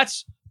like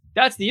that's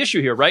the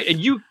issue here, right?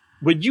 And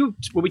when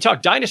we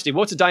talk dynasty,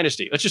 what's a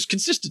dynasty? It's just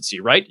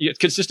consistency, right?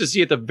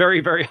 Consistency at the very,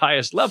 very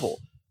highest level.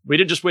 We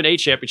didn't just win a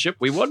championship;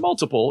 we won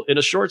multiple in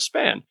a short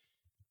span.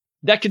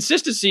 That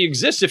consistency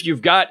exists if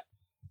you've got,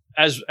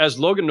 as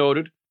Logan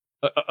noted,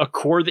 a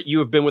core that you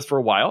have been with for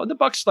a while. And the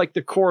Bucks, like,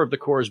 the core of the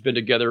core has been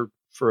together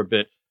for a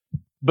bit.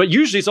 But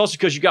usually it's also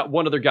because you got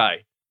one other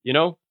guy,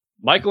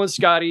 Michael and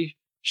Scotty,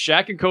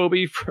 Shaq and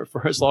Kobe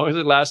for as long as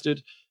it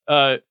lasted.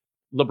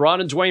 LeBron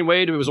and Dwayne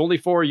Wade, it was only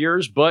 4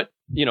 years, but,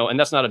 and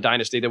that's not a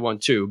dynasty, they won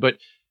 2. But,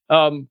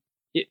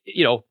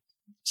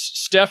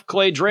 Steph,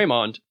 Clay,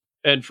 Draymond,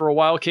 and for a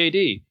while,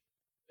 KD.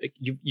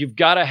 You've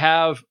got to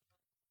have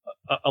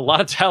a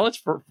lot of talent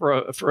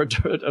for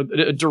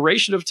a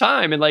duration of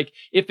time. And like,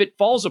 if it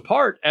falls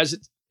apart as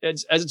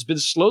it's been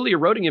slowly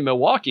eroding in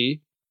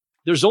Milwaukee,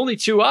 there's only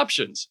 2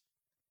 options.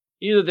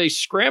 Either they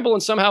scramble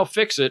and somehow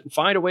fix it and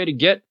find a way to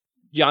get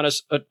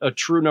Giannis a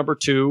true number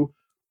 2,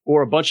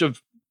 or a bunch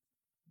of,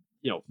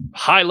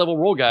 high level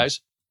role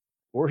guys,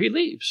 or he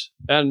leaves.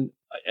 And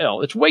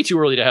it's way too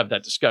early to have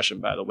that discussion,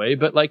 by the way,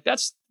 but like,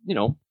 that's,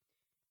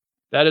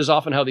 that is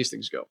often how these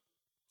things go.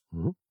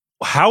 Mm-hmm.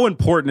 How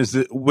important is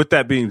it, with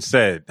that being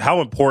said, how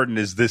important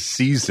is this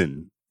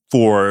season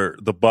for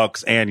the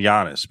Bucks and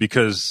Giannis?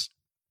 Because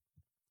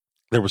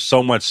there was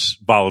so much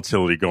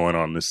volatility going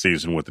on this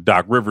season with the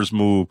Doc Rivers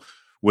move,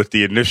 with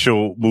the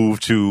initial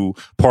move to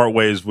part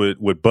ways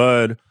with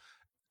Bud,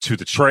 to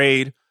the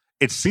trade.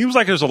 It seems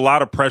like there's a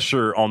lot of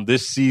pressure on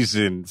this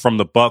season from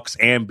the Bucks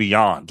and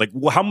beyond. Like,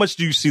 how much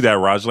do you see that,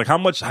 Roger? Like, how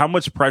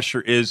much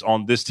pressure is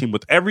on this team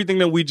with everything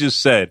that we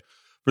just said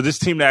for this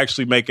team to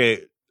actually make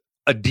a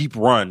deep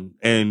run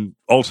and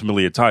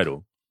ultimately a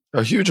title?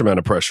 A huge amount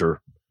of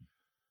pressure.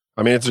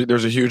 I mean,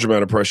 there's a huge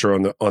amount of pressure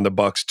on the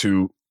Bucks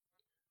to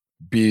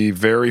be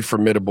very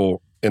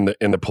formidable in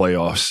the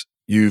playoffs.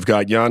 You've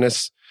got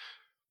Giannis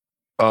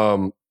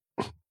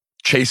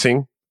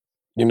chasing,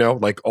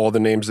 like all the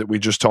names that we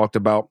just talked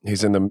about.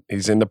 He's in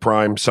the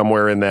prime,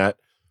 somewhere in that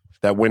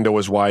window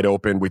is wide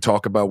open. We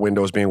talk about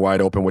windows being wide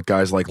open with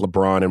guys like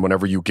LeBron, and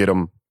whenever you get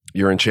them,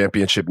 you're in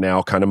championship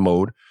now kind of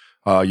mode.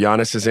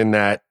 Giannis is in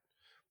that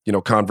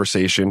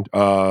conversation.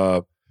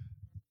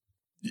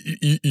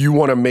 You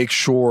want to make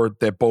sure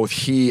that both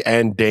he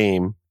and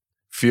Dame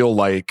feel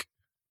like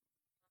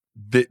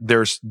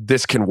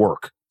this can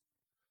work,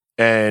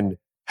 and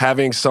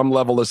having some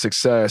level of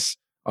success,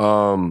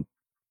 or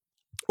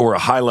a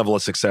high level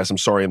of success, in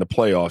the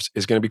playoffs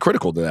is going to be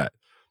critical to that.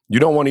 You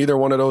don't want either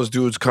one of those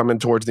dudes coming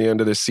towards the end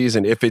of this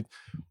season.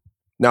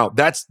 Now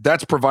that's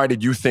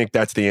provided you think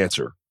that's the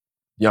answer,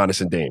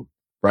 Giannis and Dame.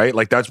 Right?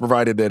 Like, that's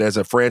provided that as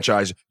a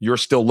franchise, you're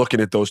still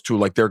looking at those two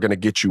like they're going to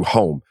get you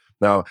home.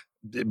 Now,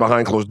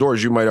 behind closed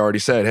doors, you might already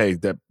said, hey,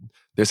 that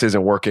this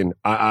isn't working.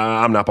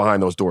 I'm not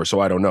behind those doors,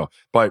 so I don't know.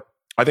 But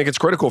I think it's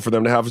critical for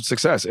them to have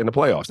success in the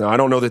playoffs. Now, I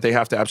don't know that they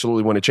have to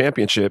absolutely win a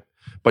championship,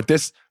 but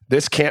this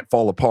can't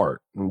fall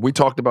apart. We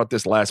talked about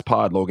this last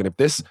pod, Logan.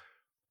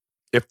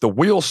 If the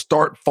wheels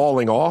start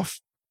falling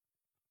off,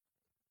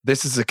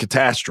 this is a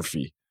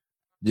catastrophe.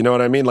 You know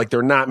what I mean? Like, there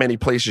are not many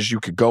places you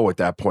could go at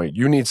that point.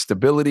 You need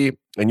stability,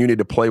 and you need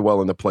to play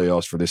well in the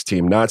playoffs for this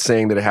team. Not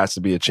saying that it has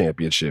to be a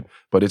championship,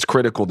 but it's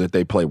critical that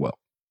they play well.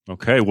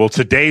 Okay, well,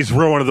 today's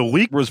Real One of the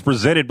Week was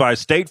presented by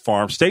State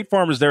Farm. State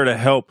Farm is there to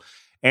help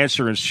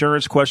answer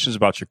insurance questions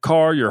about your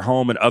car, your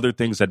home, and other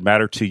things that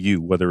matter to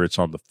you, whether it's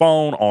on the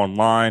phone,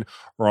 online,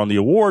 or on the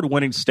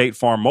award-winning State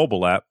Farm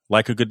mobile app.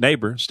 Like a good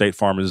neighbor, State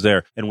Farm is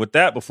there. And with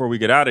that, before we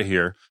get out of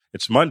here,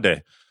 it's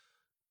Monday,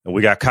 and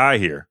we got Kai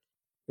here.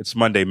 It's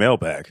Monday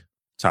mailbag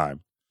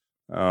time.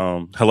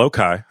 Hello,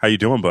 Kai. How you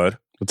doing, bud?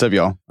 What's up,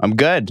 y'all? I'm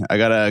good. I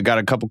got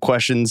a couple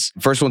questions.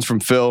 First one's from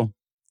Phil.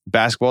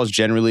 Basketball is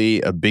generally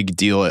a big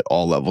deal at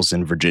all levels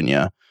in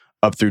Virginia,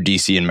 up through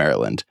DC and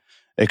Maryland,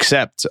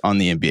 except on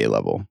the NBA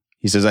level.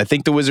 He says, I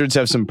think the Wizards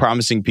have some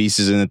promising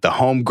pieces and that the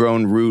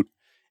homegrown route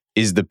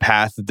is the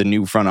path that the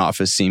new front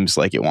office seems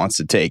like it wants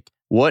to take.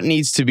 What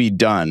needs to be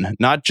done,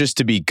 not just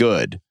to be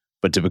good,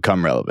 but to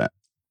become relevant?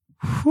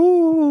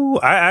 Whew,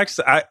 I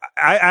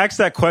asked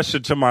that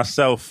question to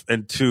myself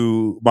and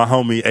to my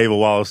homie Ava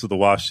Wallace of the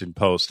Washington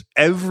Post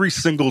every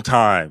single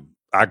time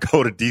I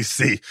go to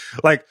DC.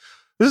 Like,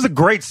 this is a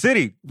great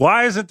city.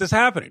 Why isn't this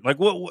happening? Like,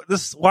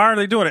 why are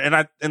they doing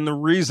it? And the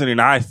reasoning,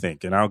 I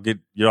think, and I'll get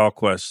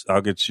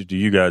to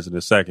you guys in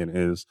a second,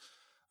 is,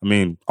 I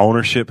mean,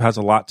 ownership has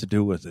a lot to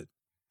do with it.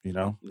 You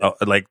know,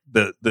 like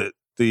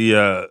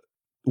the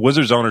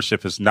Wizards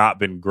ownership has not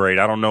been great.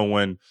 I don't know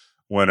when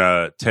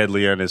Ted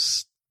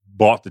Leonsis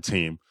bought the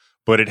team,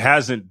 but it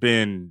hasn't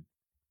been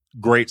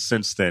great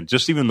since then.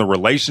 Just even the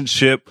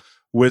relationship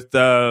with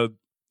the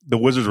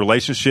Wizards'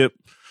 relationship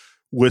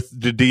with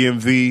the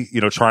DMV,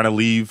 you know, trying to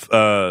leave,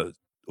 I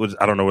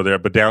don't know where they're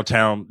at, but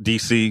downtown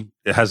DC,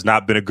 it has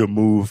not been a good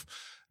move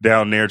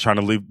down there, trying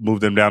to move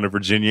them down to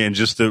Virginia, and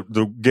just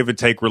the give and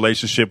take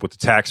relationship with the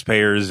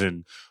taxpayers,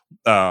 and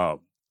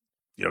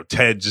you know,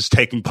 Ted just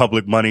taking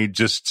public money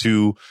just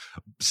to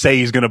say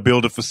he's going to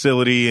build a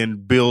facility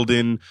and build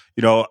in,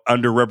 you know,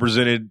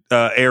 underrepresented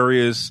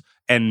areas,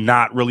 and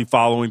not really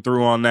following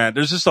through on that.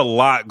 There's just a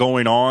lot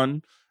going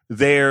on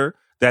there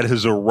that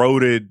has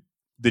eroded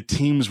the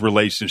team's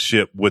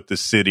relationship with the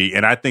city,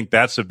 and I think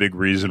that's a big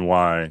reason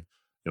why,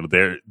 you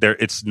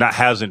know,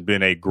 hasn't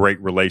been a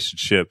great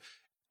relationship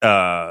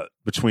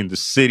between the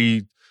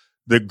city,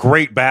 the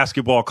great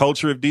basketball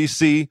culture of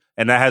DC,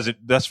 and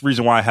that's the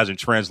reason why it hasn't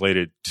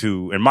translated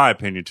to, in my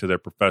opinion, to their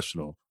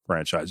professional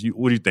franchise.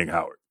 What do you think,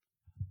 Howard?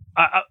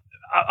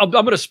 I'm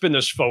going to spin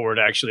this forward,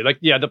 actually. Like,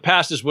 yeah, the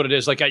past is what it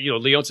is. Like, you know,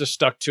 Leonsis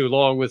stuck too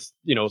long with,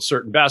 you know,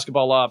 certain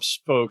basketball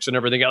ops folks and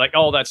everything. Like,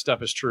 all that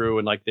stuff is true.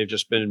 And like, they've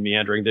just been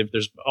meandering.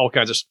 There's all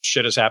kinds of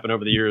shit has happened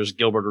over the years.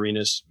 Gilbert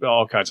Arenas,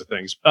 all kinds of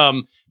things.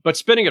 But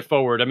spinning it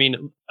forward, I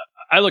mean,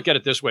 I look at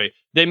it this way.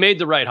 They made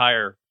the right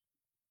hire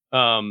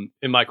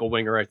in Michael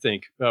Winger, I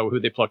think, who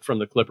they plucked from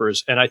the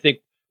Clippers. And I think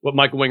what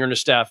Michael Winger and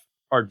his staff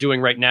are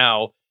doing right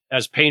now,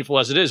 as painful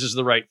as it is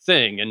the right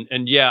thing.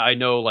 And yeah, I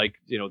know, like,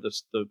 you know,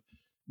 the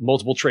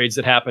multiple trades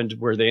that happened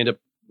where they end up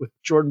with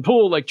Jordan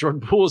Poole. Like,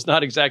 Jordan Poole is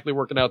not exactly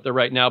working out there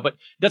right now, but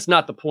that's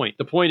not the point.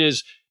 The point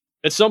is,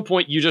 at some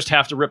point, you just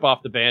have to rip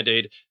off the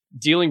Band-Aid.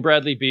 Dealing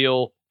Bradley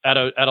Beal at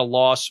a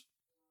loss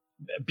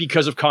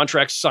because of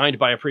contracts signed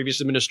by a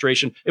previous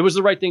administration, it was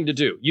the right thing to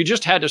do. You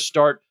just had to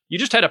start. You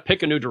just had to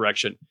pick a new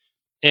direction.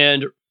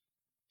 And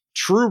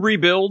true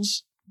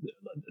rebuilds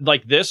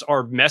like this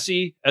are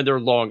messy and they're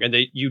long, and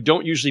you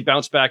don't usually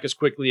bounce back as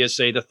quickly as,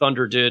 say, the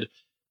Thunder did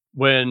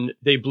when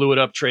they blew it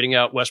up, trading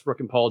out Westbrook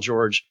and Paul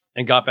George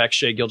and got back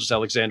Shai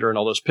Gilgeous-Alexander and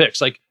all those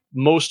picks. Like,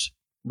 most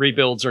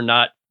rebuilds are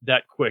not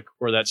that quick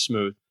or that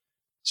smooth.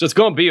 So it's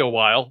going to be a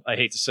while, I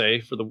hate to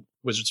say, for the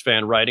Wizards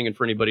fan writing and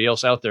for anybody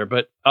else out there,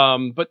 but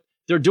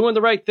they're doing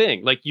the right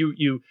thing. Like,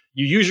 you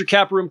use your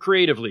cap room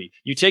creatively.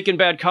 You take in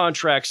bad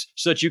contracts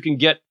so that you can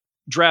get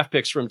draft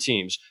picks from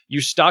teams. You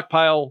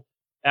stockpile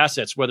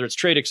assets, whether it's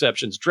trade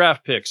exceptions,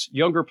 draft picks,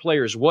 younger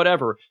players,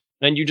 whatever,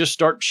 and you just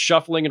start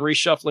shuffling and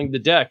reshuffling the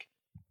deck.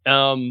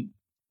 And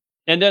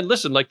then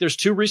listen, like, there's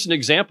two recent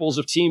examples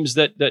of teams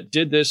that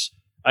did this,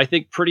 I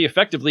think, pretty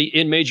effectively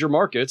in major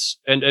markets,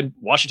 and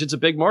Washington's a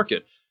big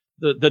market.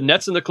 The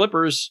Nets and the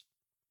Clippers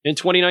in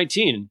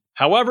 2019,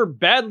 however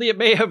badly it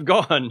may have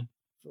gone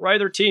for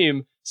either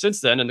team since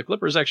then, and the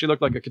Clippers actually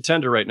look like a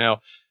contender right now,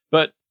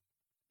 but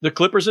the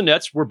Clippers and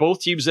Nets were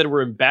both teams that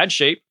were in bad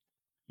shape,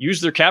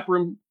 used their cap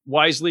room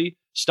wisely,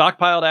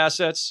 stockpiled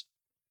assets,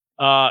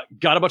 got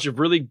a bunch of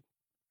really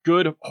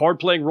good,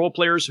 hard-playing role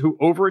players who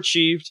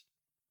overachieved,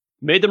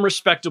 made them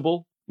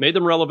respectable, made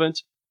them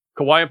relevant.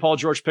 Kawhi and Paul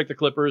George picked the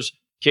Clippers.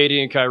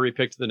 KD and Kyrie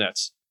picked the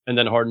Nets. And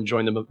then Harden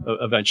joined them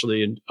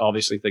eventually, and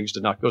obviously things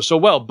did not go so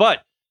well.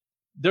 But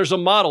there's a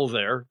model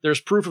there.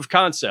 There's proof of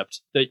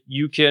concept that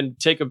you can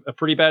take a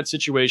pretty bad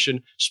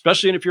situation,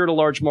 especially if you're in a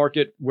large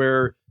market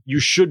where you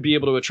should be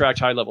able to attract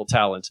high-level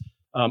talent.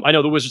 I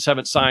know the Wizards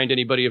haven't signed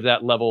anybody of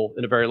that level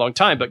in a very long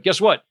time, but guess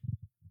what?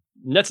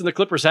 Nets and the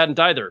Clippers hadn't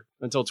either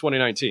until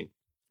 2019.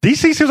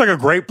 DC seems like a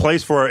great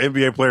place for an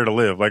NBA player to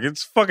live. Like,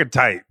 it's fucking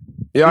tight.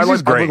 Yeah, I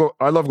love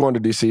going to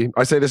DC.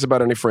 I say this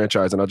about any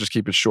franchise, and I'll just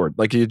keep it short.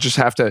 Like, you just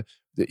have to,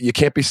 you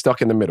can't be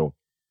stuck in the middle.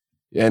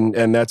 And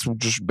that's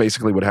just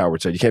basically what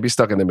Howard said. You can't be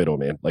stuck in the middle,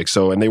 man. Like,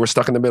 so, and they were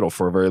stuck in the middle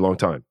for a very long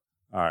time.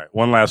 All right,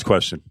 one last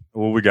question.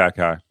 What we got,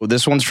 Kai? Well,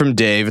 this one's from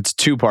Dave. It's a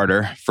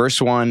two-parter.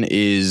 First one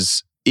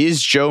is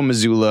Joe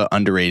Mazzulla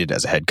underrated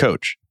as a head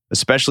coach,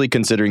 especially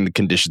considering the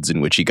conditions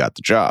in which he got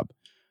the job?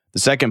 The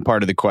second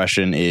part of the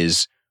question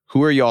is,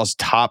 who are y'all's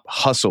top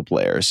hustle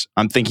players?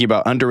 I'm thinking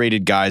about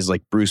underrated guys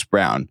like Bruce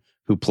Brown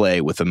who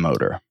play with a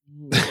motor.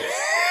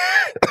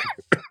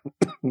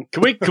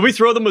 Can we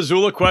throw the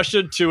Mazzulla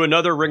question to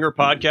another Ringer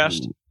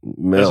podcast?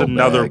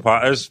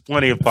 There's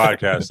plenty of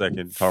podcasts that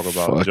can talk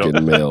about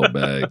fucking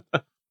mailbag.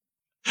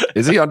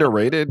 Is he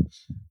underrated?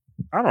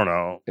 I don't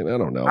know. I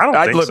don't know. I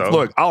don't think so.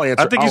 Look, I'll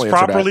answer. I think he's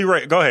properly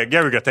rated. Go ahead.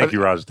 Yeah, we go. Thank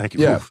you, Roger. Thank you.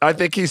 Yeah, I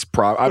think he's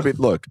I mean,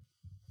 look,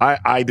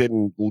 I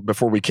didn't,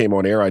 before we came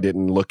on air, I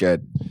didn't look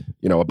at,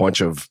 a bunch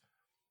of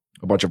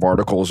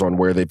articles on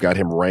where they've got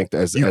him ranked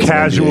as an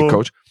NBA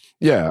coach.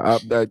 Yeah.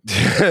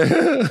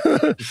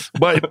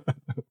 But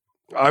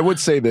I would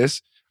say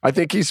this. I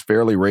think he's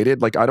fairly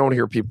rated. Like, I don't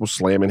hear people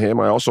slamming him.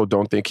 I also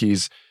don't think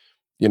he's,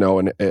 in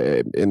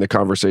the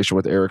conversation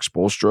with Eric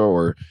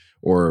Spoelstra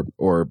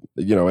or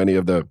any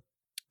of the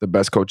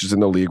best coaches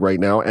in the league right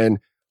now. And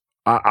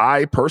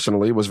I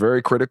personally was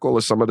very critical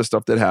of some of the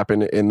stuff that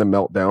happened in the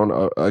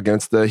meltdown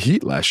against the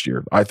Heat last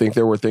year. I think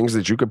there were things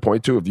that you could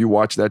point to if you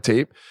watch that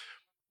tape.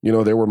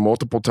 There were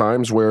multiple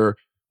times where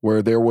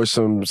there was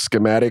some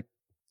schematic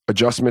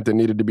adjustment that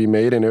needed to be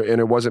made, and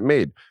it wasn't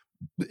made.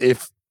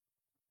 If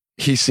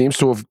he seems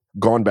to have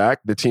gone back,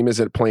 the team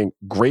isn't playing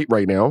great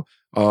right now.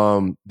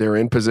 They're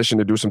in position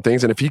to do some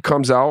things, and if he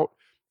comes out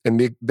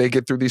and they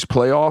get through these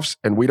playoffs,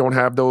 and we don't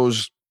have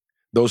those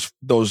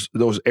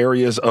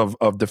areas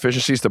of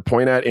deficiencies to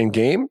point at in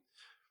game,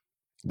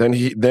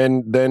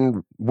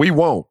 then we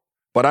won't.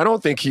 But I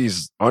don't think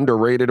he's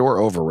underrated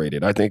or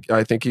overrated. I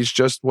think he's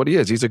just what he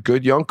is. He's a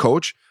good young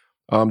coach.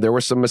 There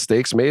were some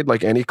mistakes made,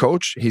 like any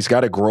coach. He's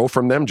got to grow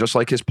from them, just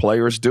like his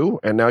players do.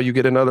 And now you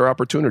get another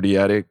opportunity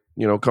at it,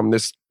 come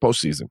this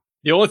postseason.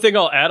 The only thing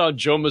I'll add on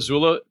Joe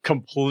Mazzulla,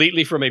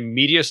 completely from a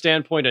media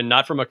standpoint and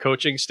not from a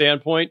coaching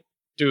standpoint,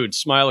 dude,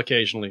 smile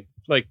occasionally.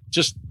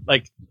 Just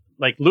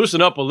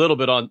loosen up a little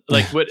bit on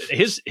what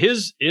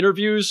his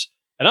interviews.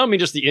 And I don't mean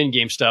just the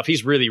in-game stuff.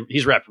 He's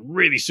wrapped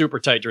really super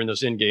tight during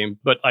those in-game,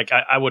 but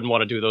I wouldn't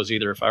want to do those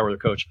either if I were the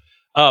coach.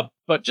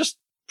 But just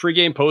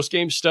pre-game,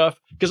 post-game stuff,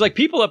 because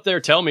people up there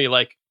tell me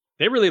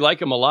they really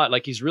like him a lot.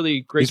 He's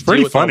really great. He's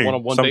pretty funny on a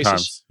one-on-one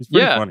basis. He's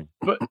pretty funny.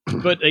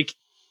 But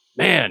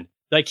man,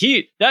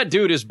 that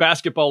dude is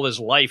basketball is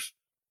life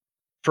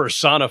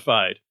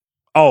personified.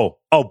 Oh,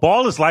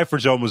 ball is life for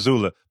Joe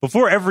Mazzulla.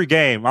 Before every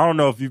game, I don't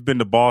know if you've been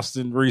to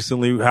Boston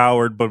recently,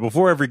 Howard, but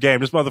before every game,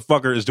 this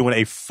motherfucker is doing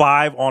a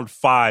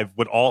 5-on-5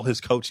 with all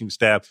his coaching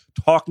staff,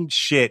 talking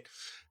shit.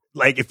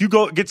 If you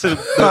get to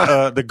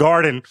the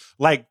Garden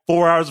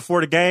 4 hours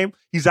before the game,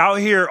 he's out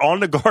here on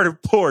the Garden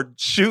court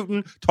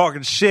shooting,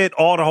 talking shit,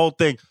 all the whole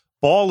thing.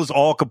 Ball is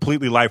all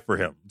completely life for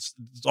him. It's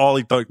all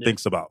he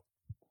thinks about.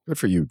 Good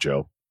for you,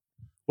 Joe.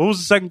 What was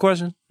the second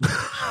question?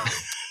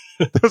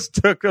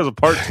 That was a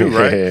part 2,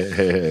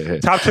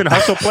 right? Top 10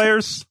 hustle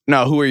players?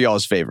 No, who are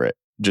y'all's favorite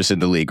just in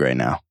the league right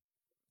now?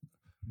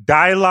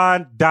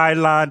 Dylon.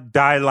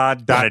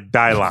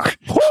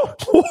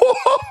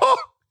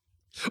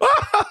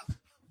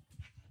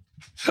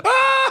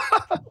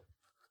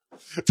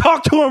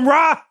 Talk to him,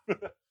 Rob.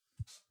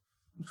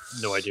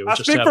 No idea. I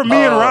speak for me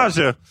and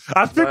Raja.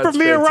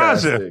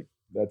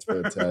 That's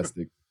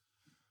fantastic.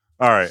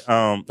 All right,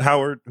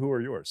 Howard, who are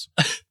yours?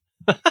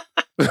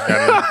 Me and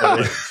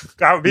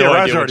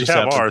Raja already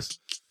have ours.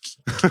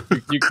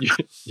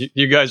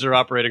 You guys are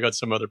operating on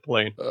some other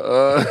plane.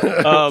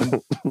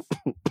 I'll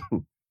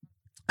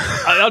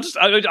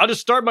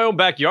just start my own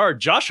backyard.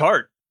 Josh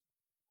Hart.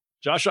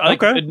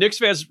 Okay. Knicks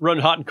fans run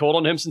hot and cold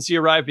on him since he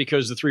arrived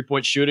because the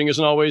 3-point shooting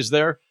isn't always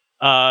there.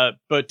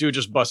 But dude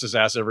just busts his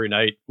ass every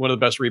night. One of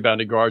the best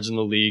rebounding guards in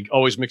the league.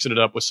 Always mixing it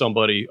up with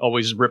somebody.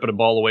 Always ripping a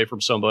ball away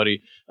from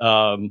somebody.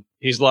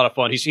 He's a lot of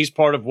fun. He's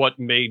part of what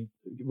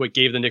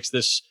gave the Knicks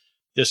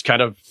this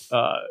kind of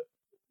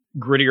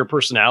grittier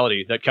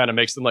personality that kind of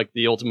makes them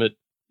the ultimate,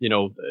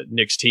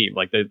 Knicks team.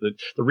 The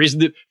reason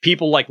that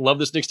people love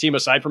this Knicks team,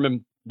 aside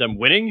from them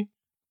winning,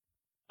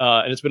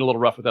 and it's been a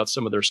little rough without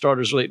some of their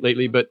starters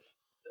lately, but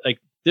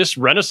this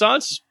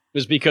renaissance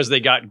is because they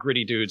got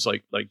gritty dudes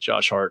like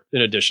Josh Hart,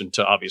 in addition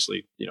to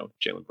obviously,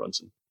 Jalen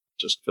Brunson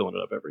just filling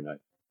it up every night.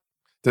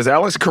 Is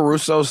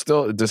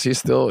he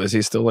still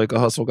a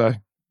hustle guy?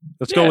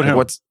 Let's go with him.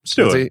 Let's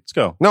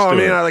go. No, I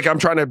mean, I'm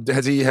trying to.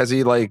 Has he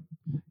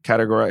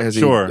categorized? Has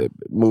he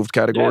moved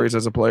categories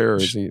as a player? Or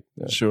is he?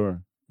 Yeah.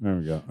 Sure. There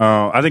we go.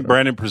 I think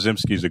Brandon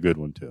Przemski is a good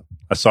one too.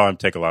 I saw him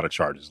take a lot of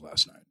charges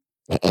last night.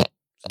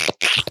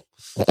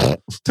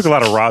 Took a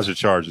lot of Raja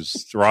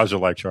charges.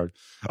 Raja-like charges.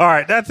 All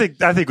right, I think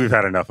we've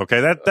had enough. Okay,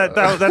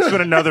 that's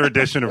been another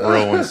edition of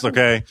Real Ones.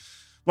 Okay,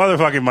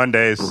 motherfucking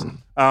Mondays.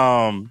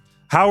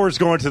 Howard's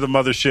going to the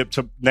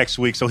mothership next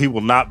week, so he will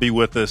not be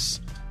with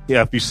us.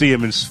 Yeah, if you see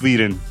him in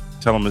Sweden,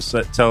 tell him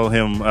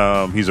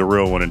he's a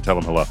real one and tell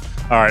him hello.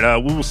 All right,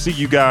 we will see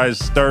you guys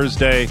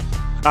Thursday.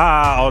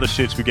 All the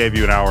shits we gave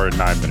you an hour and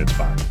 9 minutes.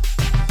 Bye.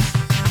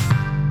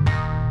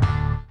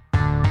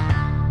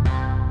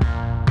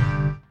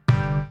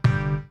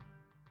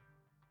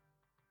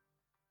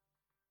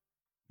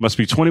 Must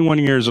be 21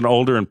 years and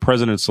older and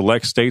present in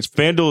select states.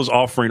 FanDuel is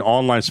offering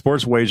online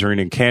sports wagering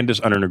in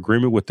Kansas under an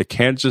agreement with the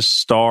Kansas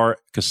Star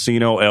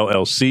Casino,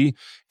 LLC.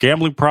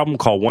 Gambling problem?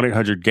 Call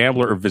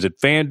 1-800-GAMBLER or visit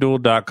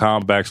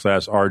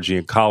FanDuel.com/RG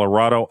in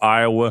Colorado,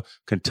 Iowa,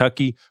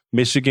 Kentucky,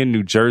 Michigan,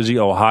 New Jersey,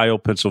 Ohio,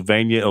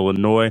 Pennsylvania,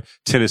 Illinois,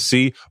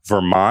 Tennessee,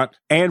 Vermont,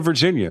 and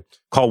Virginia.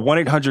 Call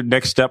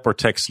 1-800-NEXT-STEP or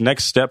text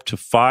NEXT STEP to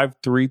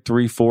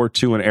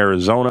 53342 in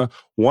Arizona,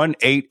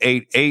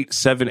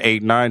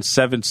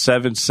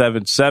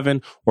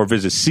 1-888-789-7777, or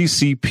visit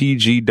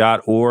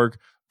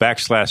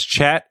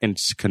ccpg.org/chat in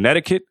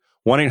Connecticut,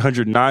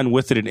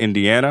 1-800-9-WITH-IT in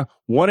Indiana,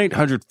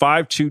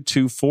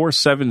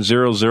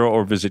 1-800-522-4700,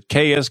 or visit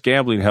KS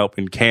Gambling Help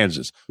in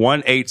Kansas,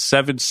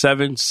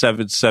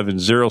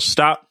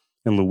 1-877-770-STOP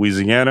in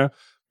Louisiana.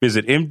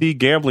 Visit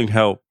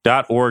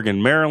mdgamblinghelp.org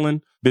in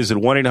Maryland. Visit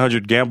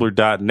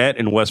 1-800-GAMBLER.net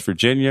in West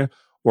Virginia,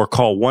 or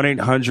call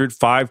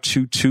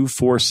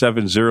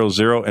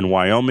 1-800-522-4700 in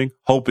Wyoming.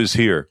 Hope is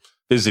here.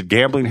 Visit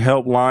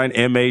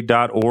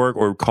gamblinghelplinema.org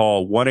or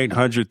call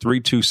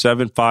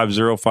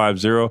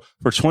 1-800-327-5050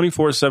 for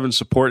 24/7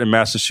 support in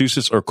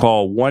Massachusetts, or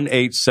call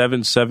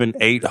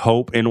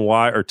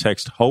 1-877-8-HOPE-NY or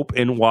text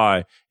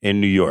HOPE-NY in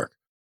New York.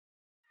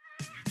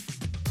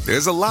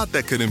 There's a lot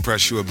that could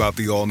impress you about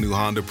the all-new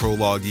Honda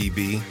Prologue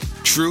EV.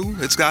 True,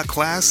 it's got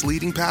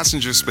class-leading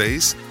passenger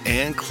space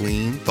and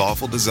clean,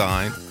 thoughtful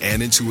design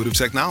and intuitive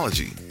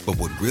technology. But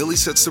what really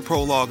sets the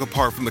Prologue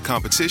apart from the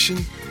competition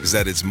is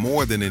that it's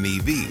more than an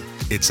EV.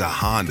 It's a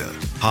Honda.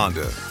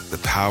 Honda, the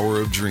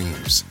power of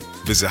dreams.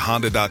 Visit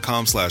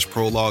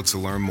honda.com/prologue to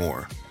learn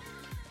more.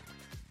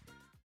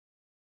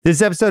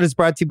 This episode is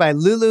brought to you by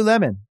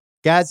Lululemon.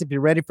 Guys, if you're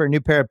ready for a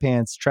new pair of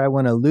pants, try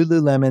one of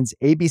Lululemon's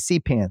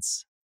ABC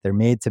pants. They're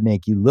made to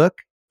make you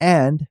look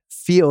and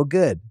feel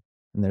good.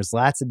 And there's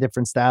lots of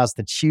different styles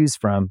to choose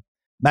from.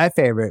 My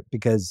favorite,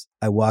 because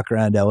I walk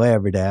around LA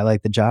every day, I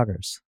like the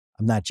joggers.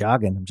 I'm not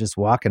jogging, I'm just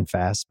walking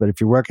fast. But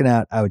if you're working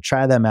out, I would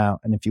try them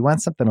out. And if you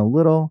want something a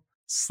little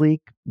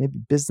sleek, maybe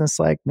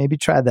business-like, maybe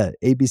try the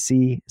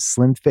ABC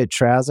Slim Fit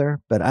trouser.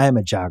 But I am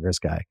a joggers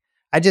guy.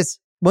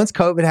 Once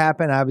COVID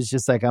happened, I was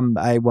just like,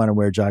 I want to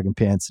wear jogging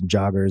pants and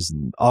joggers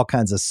and all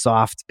kinds of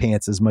soft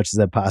pants as much as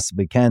I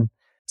possibly can,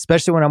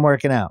 especially when I'm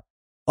working out.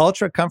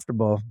 Ultra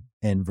comfortable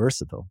and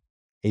versatile.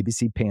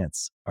 ABC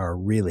pants are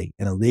really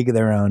in a league of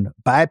their own.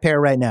 Buy a pair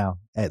right now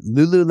at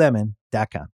lululemon.com.